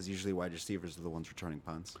on because usually wide receivers are the ones returning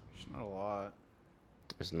punts. There's not a lot.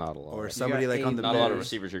 There's not a lot. Or Of, somebody got like on the not a lot of Bears.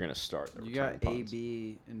 receivers you're going to start. that You return got punts.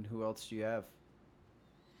 AB, and who else do you have?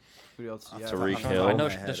 Who else do you have? Tariq but Hill. I know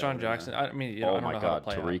Off the top of my head, I Deshaun don't know. Jackson. I mean, you know, I Oh don't my know God,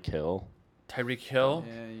 how to play Tariq Hill. Tyreek Hill.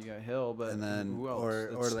 Yeah, you got Hill, but And then who else? or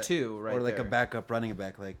That's like, two right or like there. a backup running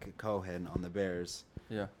back like Cohen on the Bears.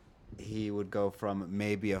 Yeah, He would go from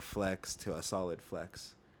maybe a flex to a solid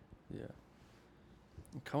flex. yeah.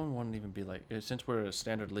 Cohen wouldn't even be like since we're a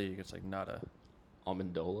standard league, it's like not a.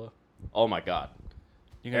 Amendola. Oh my God.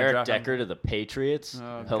 You gonna Eric draft him? Decker to the Patriots.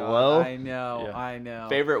 Oh, Hello. God, I know, Yeah. I know.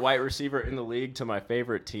 Favorite wide receiver in the league to my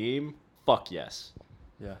favorite team. Fuck yes.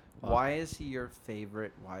 Yeah. Wow. Why is he your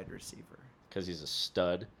favorite wide receiver? Because he's a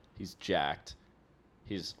stud. He's jacked.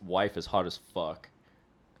 His wife is hot as fuck.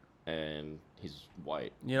 And he's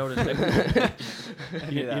white. You know what his nickname?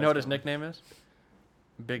 I knew you that know what was his nickname is?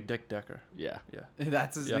 Big Dick Decker. Yeah. Yeah.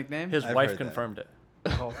 That's his Yeah. nickname. His I've wife heard that. confirmed it.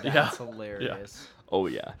 Oh, Yeah. that's hilarious. Oh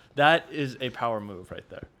yeah. That is a power move right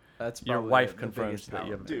there. That's Your probably wife the confirms biggest that you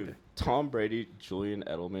power have- move. Dude, Tom Brady, Julian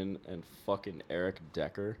Edelman, and fucking Eric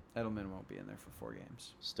Decker Edelman won't be in there for 4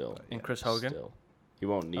 games. still. But, And yeah. Chris Hogan. Still. He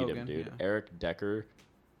won't need him, Hogan, dude. yeah. Eric Decker,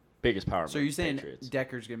 biggest power So move. you're saying Patriots.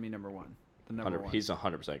 Decker's gonna be number 1? The number 1. He's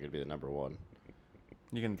 100% going to be the number one.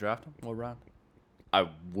 You gonna draft him? What round? I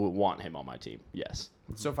would want him on my team. Yes.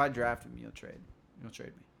 So if I draft him, you'll trade. You'll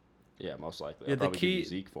trade me. Yeah, most likely. Yeah, I'll the probably give you key-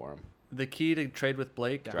 Zeke for him. The key to trade with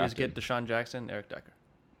Blake is Draft get him. Deshaun Jackson, Eric Decker.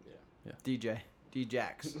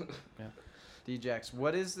 D-Jax. Yeah. D-Jax.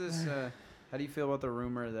 What is this? How do you feel about the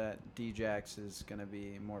rumor that D-Jax is going to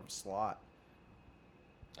be more of a slot?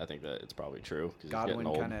 I think that it's probably true because he's Godwin getting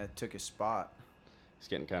old. kind of took his spot. He's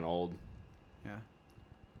getting kind of old. Yeah.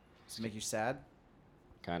 Does it make you sad?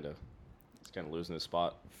 Kind of. He's kind of losing his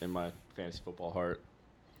spot in my fantasy football heart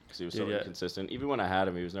because he was Dude, so yeah. inconsistent. Even when I had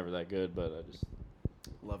him, he was never that good, but I just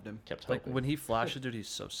Loved him. kept Like hoping. when he flashes, dude, he's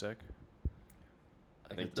so sick.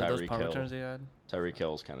 I think those Tyreek punt Hill. returns he had. Tyreek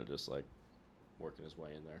Hill's kind of just like working his way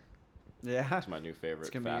in there. Yeah. He's my new favorite It's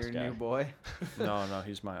going to be fast your guy. new boy. No,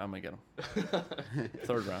 he's mine. I'm gonna get him.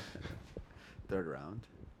 Third round. Third round.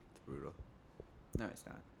 It's brutal. No, he's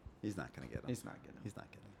not. He's not gonna get him. He's not getting him. He's not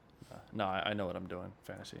getting him. No, I know what I'm doing.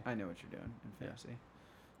 Fantasy. I know what you're doing in Yeah. fantasy.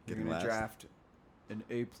 You're Getting going to last. draft an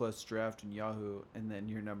A+ draft in Yahoo, and then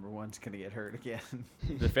your number 1's going to get hurt again.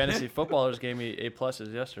 The fantasy footballers gave me A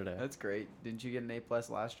pluses yesterday. That's great. Didn't you get an A+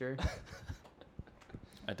 last year?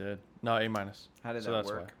 I did. No, A minus. How did So that that's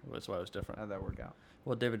work? why. That's why it was different. How'd that work out?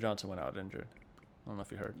 Well, David Johnson went out injured. I don't know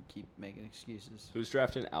if you heard. You keep making excuses. Who's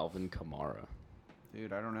drafting Alvin Kamara?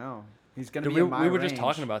 Dude, I don't know. He's going to Dude, be we, in my we were range. just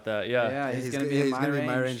talking about that. Yeah. Yeah, he's, He's going to go- be in he's my gonna be range.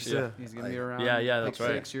 in my range, too. He's going to be Like- around. Yeah, that's pick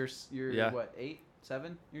right. 6. You're Yeah. what, 8?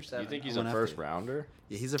 7? You're 7. You think he's I'm a gonna have first to- rounder?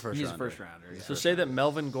 Yeah, he's a first He's a rounder. first rounder. Yeah. So say that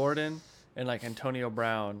Melvin Gordon and like Antonio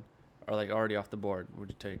Brown are like already off the board. Would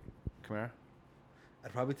you take Kamara?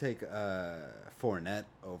 I'd probably take Fournette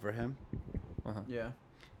over him, Uh-huh. Yeah.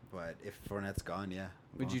 but if Fournette's gone, yeah.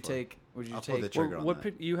 I'm Would going you for it. take? Would you I'll pull the take? trigger on What that.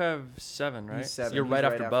 pick? You have 7, right? He's 7. You're He's right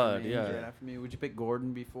after Bud. me. He's Yeah. right after me. Would you pick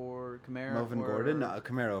Gordon before Kamara? Melvin or- Gordon? No,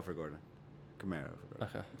 Kamara over Gordon. Kamara over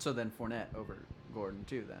Gordon. Okay. So then Fournette over Gordon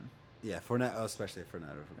too. Then. Yeah, Fournette, especially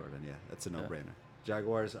Fournette over Gordon. Yeah, that's a no-brainer.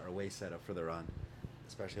 Jaguars are way set up for the run,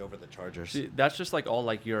 especially over the Chargers. See, that's just like all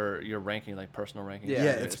like your ranking, like personal ranking. Yeah, Yeah,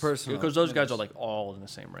 it it's is. personal. Because those It guys is. are like all in the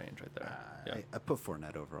same range right there. Yeah. I put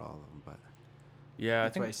Fournette over all of them, but Yeah,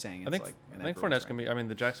 That's I why think he's saying I it's think like I in think everyone's Fournette's gonna be. I mean,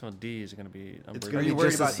 the Jacksonville D is gonna be. It's unbelievable. gonna Are you be worried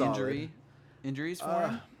just as about solid. injuries for Uh,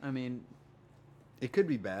 him? I mean, it could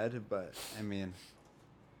be bad. But I mean,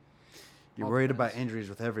 you're All worried depends. about injuries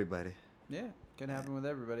with everybody. yeah, can happen with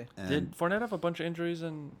everybody. And Did Fournette have a bunch of injuries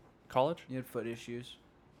in college? He had foot issues.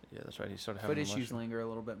 Yeah, that's right. He started Foot having issues linger a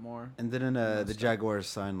little bit more. And didn't No the stuff. Jaguars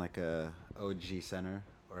sign like a OG center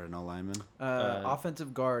or an O lineman?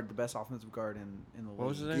 Offensive guard, the best offensive guard in the league. What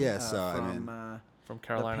was his name? Yeah, so I from mean, from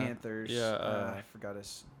Carolina. the Panthers. Yeah, I forgot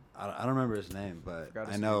his. I don't remember his name, but Forgot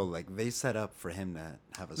I his know name. like they set up for him to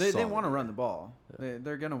have a. They solid want to run year. the ball. Yeah.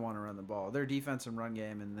 They're gonna want to run the ball. Their defense and run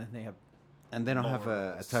game, and then they have. And they don't have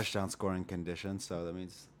a Balls. touchdown scoring condition, so that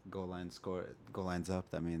means goal lines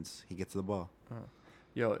up. That means he gets the ball.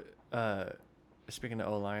 Yo, speaking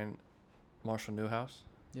of O-line, Marshall Newhouse.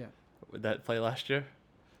 Yeah. With that play last year.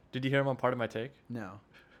 Did you hear him on Part of My Take? No.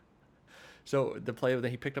 So the play that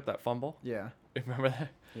he picked up that fumble. Yeah. Remember that?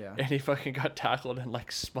 Yeah. And he fucking got tackled and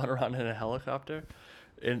like spun around in a helicopter.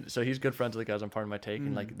 And so he's good friends with the guys on Part of My Take,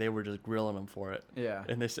 and like they were just grilling him for it. Yeah.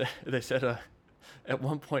 And they said at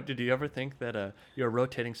one point, did you ever think that you were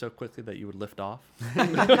rotating so quickly that you would lift off?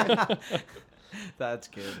 That's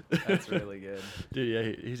good. That's really good.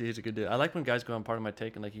 Dude, yeah, he's a good dude. I like when guys go on Part of My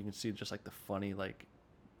Take and like you can see just like the funny, like,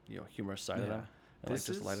 you know, humorous side of Yeah. them, and This like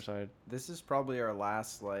just the lighter is- side. This is probably our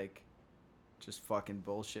last like, just fucking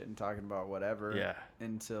bullshit and talking about whatever. Yeah,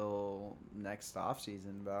 Until next off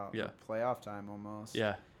season, about Yeah. playoff time almost.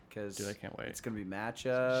 yeah, Because dude, I can't wait. it's gonna be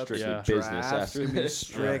matchups. Strictly Yeah. business drafts. after It's gonna be this.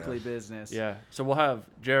 strictly business. Yeah, so we'll have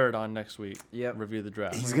Jared on next week. Yep. Review the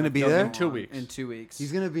draft. He's We're gonna be have there? Kimo 2 on weeks. In 2 weeks.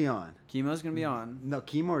 He's gonna be on. Kimo's gonna be on. No,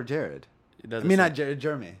 Kimo or Jared. It I doesn't mean, say- not Jared.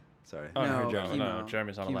 Jeremy. Sorry. Oh, no, No, Jeremy. Kimo. No,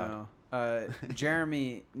 Jeremy's not allowed.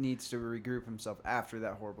 Jeremy needs to regroup himself after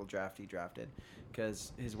that horrible draft he drafted,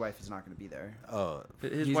 because his wife is not going to be there. Oh,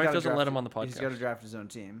 His He's wife gotta doesn't draft let him it- on the podcast. He's got to draft his own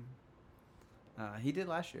team. He did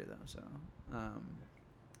last year though, so.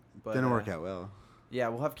 But, didn't work out well. Yeah,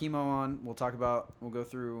 we'll have Kimo on. We'll go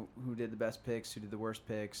through who did the best picks, who did the worst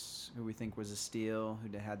picks, who we think was a steal,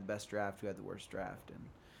 had the best draft, who had the worst draft,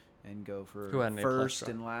 and go for Who had an A+ first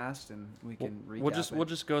draft. and last, and we can recap We'll it.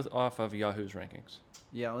 just go off of Yahoo's rankings.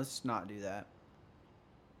 Yeah, let's not do that.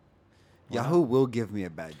 Yahoo will give me a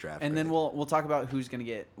bad draft. And then grade. we'll talk about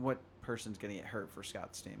what person's gonna get hurt for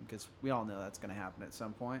Scott's team, because we all know that's gonna happen at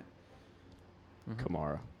some point.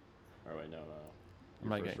 Kamara. Oh wait, no. I'm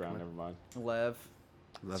not First getting round, Kamara. never mind. Lev.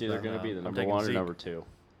 Love It's either that. going to be the I'm number taking 1 or Zeke. number 2.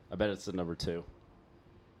 I bet it's the number 2.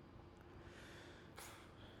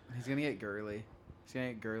 He's gonna get Gurley. He's gonna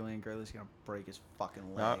get Gurley, and Gurley's gonna break his fucking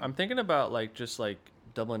No, leg. I'm thinking about like just like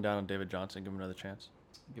doubling down on David Johnson, give him another chance.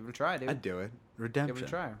 Give it a try, dude. I'd do it. Give Redemption. it a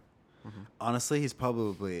try. Honestly, he's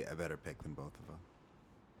probably a better pick than both of them.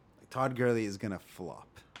 Like, Todd Gurley is gonna flop.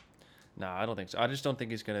 No, I don't think so. I just don't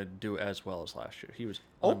think he's gonna do as well as last year. He was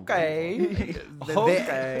Okay.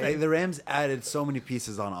 The Rams added so many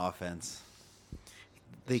pieces on offense.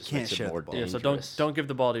 They Just can't makes it share the more ball. Yeah, so dangerous. don't give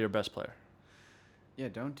the ball to your best player. Yeah,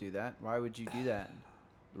 don't do that. Why would you do that?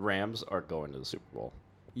 Rams are going to the Super Bowl.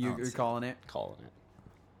 You're see calling it. Calling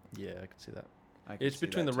it. Yeah, I can see that. I can It's see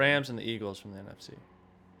between that the too. Rams and the Eagles from the NFC.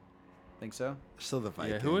 Think so? Still the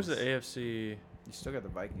Vikings. Yeah, who was the AFC? You still got the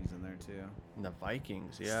Vikings in there too. The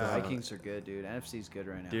Vikings. Still Yeah, have- Vikings are good, dude. NFC's good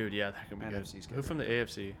right now. dude. Yeah, that could be good. NFC's good Who from the right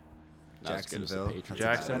AFC? Not as good as the Jacksonville. Patriots. I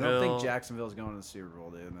Jacksonville. don't think Jacksonville's going to the Super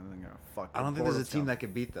Bowl, dude. I think they're fuck. I don't think there's a team that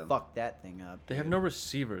could beat them. fuck that thing up. They have dude. no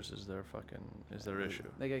receivers. Is their issue?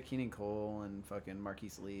 They got Keenan Cole and fucking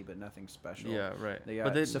Marquise Lee, but nothing special. Yeah, right. They got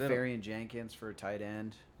but they Safarian Jenkins for a tight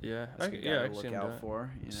end. Yeah, That's I, a guy yeah, to I can see look him do out it.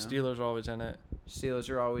 for. You know? Steelers are always in it. Steelers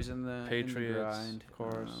are always in the Patriots, in the grind. of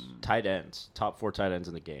course. Tight ends. Top 4 tight ends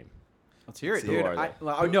in the game. Let's hear it, Who dude. are they?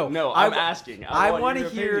 Oh no, No, I I'm wa- asking. I want want to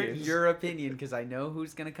your hear opinions. your opinion because I know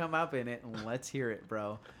who's gonna come up in it, and let's hear it,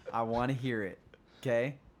 bro. I want to hear it.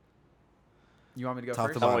 Okay. You want me to go Top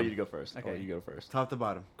first? to I bottom. want you to go first. I Okay. want you to go first. Top to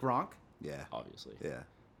bottom. Gronk, Yeah. Obviously. Yeah.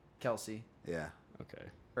 Kelsey, Yeah. Okay.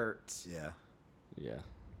 Ertz. Yeah. Yeah.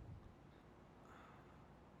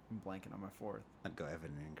 I'm blanking on my fourth. I'd go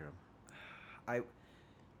Evan Ingram.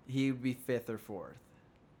 He would be fifth or fourth,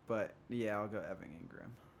 but yeah, I'll go Evan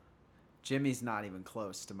Ingram. Jimmy's not even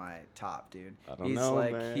close to my top, dude. I don't he's know,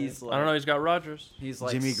 like man. he's like I don't know. He's got Rodgers. he's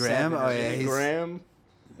like Jimmy Graham? 7 Oh, or yeah, eight. Jimmy he's- Graham.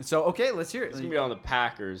 So okay, let's hear it. He's gonna be on the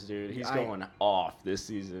Packers, dude. He's I- going off this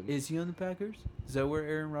season. Is he on the Packers? Is that where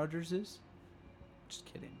Aaron Rodgers is? Just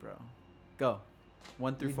kidding, bro. Go.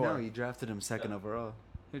 1 through 4. No, you drafted him second overall.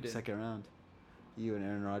 Who did? Second round. You and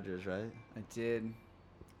Aaron Rodgers, right? I did.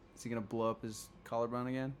 Is he gonna blow up his collarbone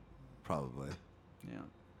again? Probably. Yeah.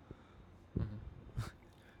 Mm-hmm.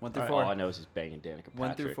 1 through All right, 4. All I know is he's banging Danica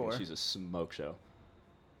 1 through Patrick. 4. And she's a smoke show.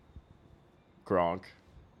 Gronk.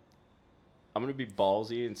 I'm gonna be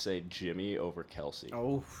ballsy and say Jimmy over Kelsey.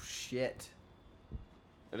 Oh shit.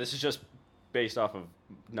 And this is just based off of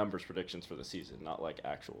numbers predictions for the season, not like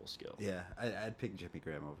actual skill. Yeah, I'd pick Jimmy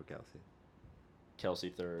Graham over Kelsey. Kelsey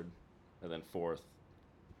third, and then fourth,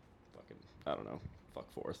 fucking, I don't know, fuck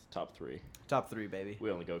fourth, top 3. Top 3, baby.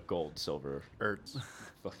 We only go gold, silver, Ertz.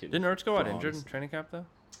 fucking. Didn't Ertz go out bronze. injured in training camp though?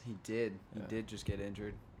 He did. He Yeah. did just get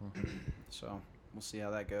injured. So we'll see how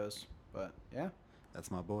that goes. But yeah. That's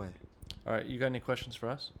my boy. All right, you got any questions for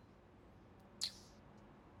us?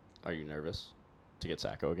 Are you nervous to get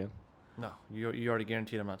Sacco again? No, you already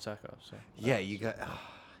guaranteed I'm not Sacco. So Yeah, you got.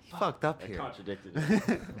 You fucked up I here. contradicted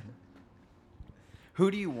it. Who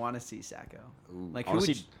do you want to see Sacco? Ooh. Like I who want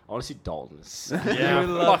would to see Dalton. Yeah, you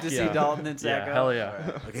would love fuck to yeah. see Dalton and Yeah, Sacco? hell yeah.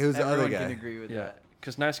 All right. Okay, who's the other Everyone guy? can agree with yeah, that.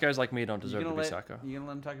 because nice guys like me don't You deserve gonna to be let Sacco. you gonna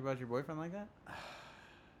let him talk about your boyfriend like that?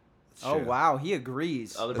 It's Oh true. wow, he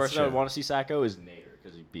agrees. The other That's person I would true. want to see Sacco is Nader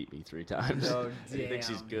because he beat me 3 times. Oh, And he thinks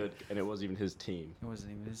he's damn. good, and it wasn't even his team. It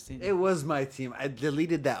wasn't even his team. It was my team. I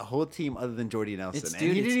deleted that whole team other than Jordy Nelson. It's- and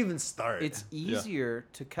dude, he it's- didn't even start. It's easier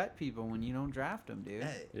to cut people when you don't draft them, dude.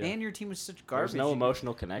 Yeah. And your team was such There's garbage. no You-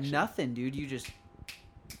 emotional connection. Nothing, dude. You just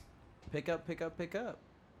pick up.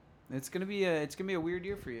 It's gonna be a weird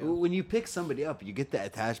year for you. When you pick somebody up, you get the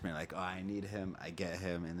attachment. Like, oh, I need him, I get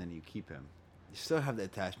him, and then you keep him. You still have the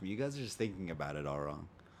attachment. You guys are just thinking about it all wrong.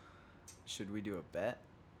 Should we do a bet?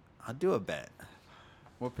 I'll do a bet.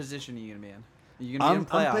 What position are you gonna be in? Are you gonna be in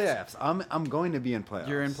playoffs? I'm going to be in playoffs.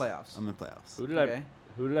 You're in playoffs. I'm in playoffs. Okay.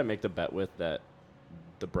 Who did I make the bet with that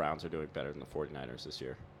the Browns are doing better than the 49ers this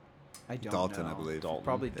year? I don't Dalton, know. I believe. Dalton.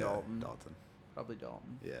 Probably Yeah, Dalton. Dalton. Probably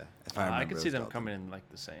Dalton. Yeah. If I remember, could it see was them Dalton. coming in like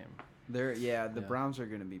the same. The Yeah. Browns are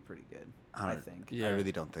gonna be pretty good. I think. Yeah. I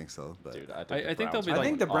really don't think so, but Dude, I think they'll be I like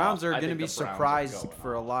think the Browns are I gonna think be the Browns are surprised going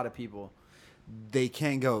for a off. lot of people. they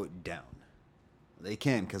can't go down. They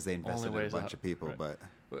can because they invested in a ways bunch up, of people, right.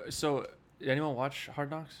 but So, did anyone watch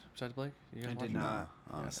Hard Knocks besides Blake? You guys I watch did it? not. nah, Yeah,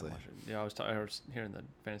 I honestly. didn't watch it. Yeah, I was hearing the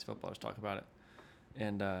fantasy football. I was talking about it,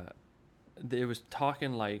 and it was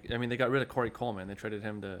talking like, I mean, they got rid of Corey Coleman. They traded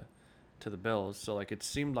him to the Bills. So like, it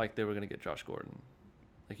seemed like they were gonna get Josh Gordon.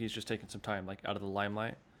 Like he's just taking some time, like out of the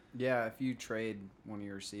limelight. Yeah, if you trade one of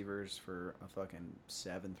your receivers for a fucking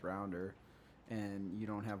 7th rounder, and you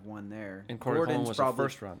don't have one there, And Corey Coleman was a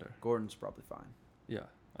first rounder. Gordon's probably fine. Yeah,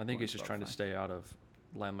 I think he's Gordon's just about trying to fine. stay out of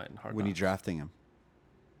limelight and Hard when you Knocks. drafting him,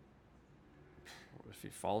 If he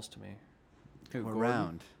falls to me, Who, what Gordon?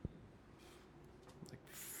 round? like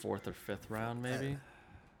 4th or 5th round, maybe.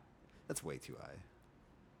 That's way too high.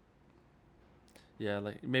 Yeah,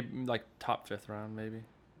 like maybe like top 5th round, maybe.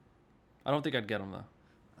 I don't think I'd get him though.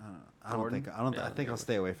 I don't Gordon? think. I don't. Yeah, I think yeah. I'll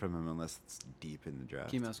stay away from him unless it's deep in the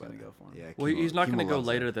draft. Chemo's but, gonna go for him. Yeah. Well, he's not going to Chemo go loves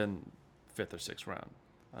him. later than 5th or 6th round.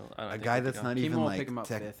 I don't A think guy he'd that's go. not Chemo even will like. pick him up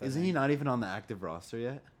fifth, I isn't he think. not even on the active roster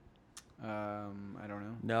yet? I don't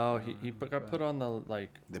know. No, he got But put on the like.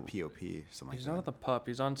 The POP, something He's like not on that. the pup.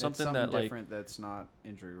 He's on It's something that like. different that's not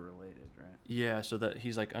injury related, right? Yeah, so that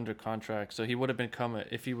he's like under contract. So he would have become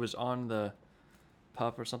if he was on the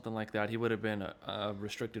pup or something like that. He would have been a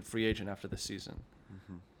restricted free agent after the season.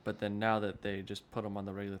 Mhm. But then now that they just put him on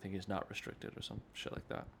the regular thing, he's not restricted or some shit like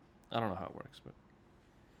that. I don't know how it works, but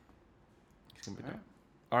he's gonna be All dope. right.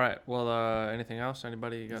 All right. Well, anything else?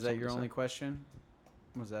 Anybody? Got Is that something your to only say? question?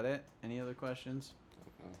 Was that it? Any other questions?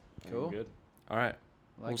 Cool. Good. All right.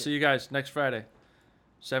 Like We'll it. see you guys next Friday,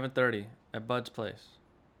 7:30 at Bud's place.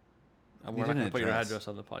 You We're not didn't gonna put your address. address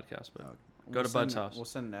on the podcast, but Oh, Go to Bud's house. We'll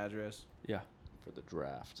send an address. yeah. For the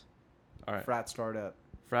draft. All right. Frat startup.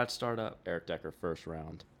 Frat startup. Eric Decker, first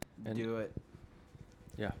round. And- Do it.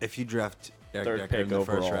 Yeah. If you draft Eric Third Decker pick in the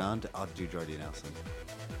first overall. round, I'll do Jordy Nelson.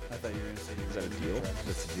 I thought you were gonna say. Is that a deal?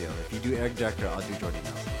 That's the deal. If you do Eric Decker, I'll do Jordy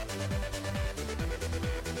Nelson.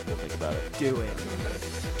 We'll think about it. Do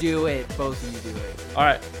it. Do it. Both of you do it. All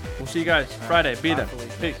right. We'll see you guys All right. Friday. Be Bye, there.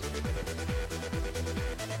 Felicia. Peace.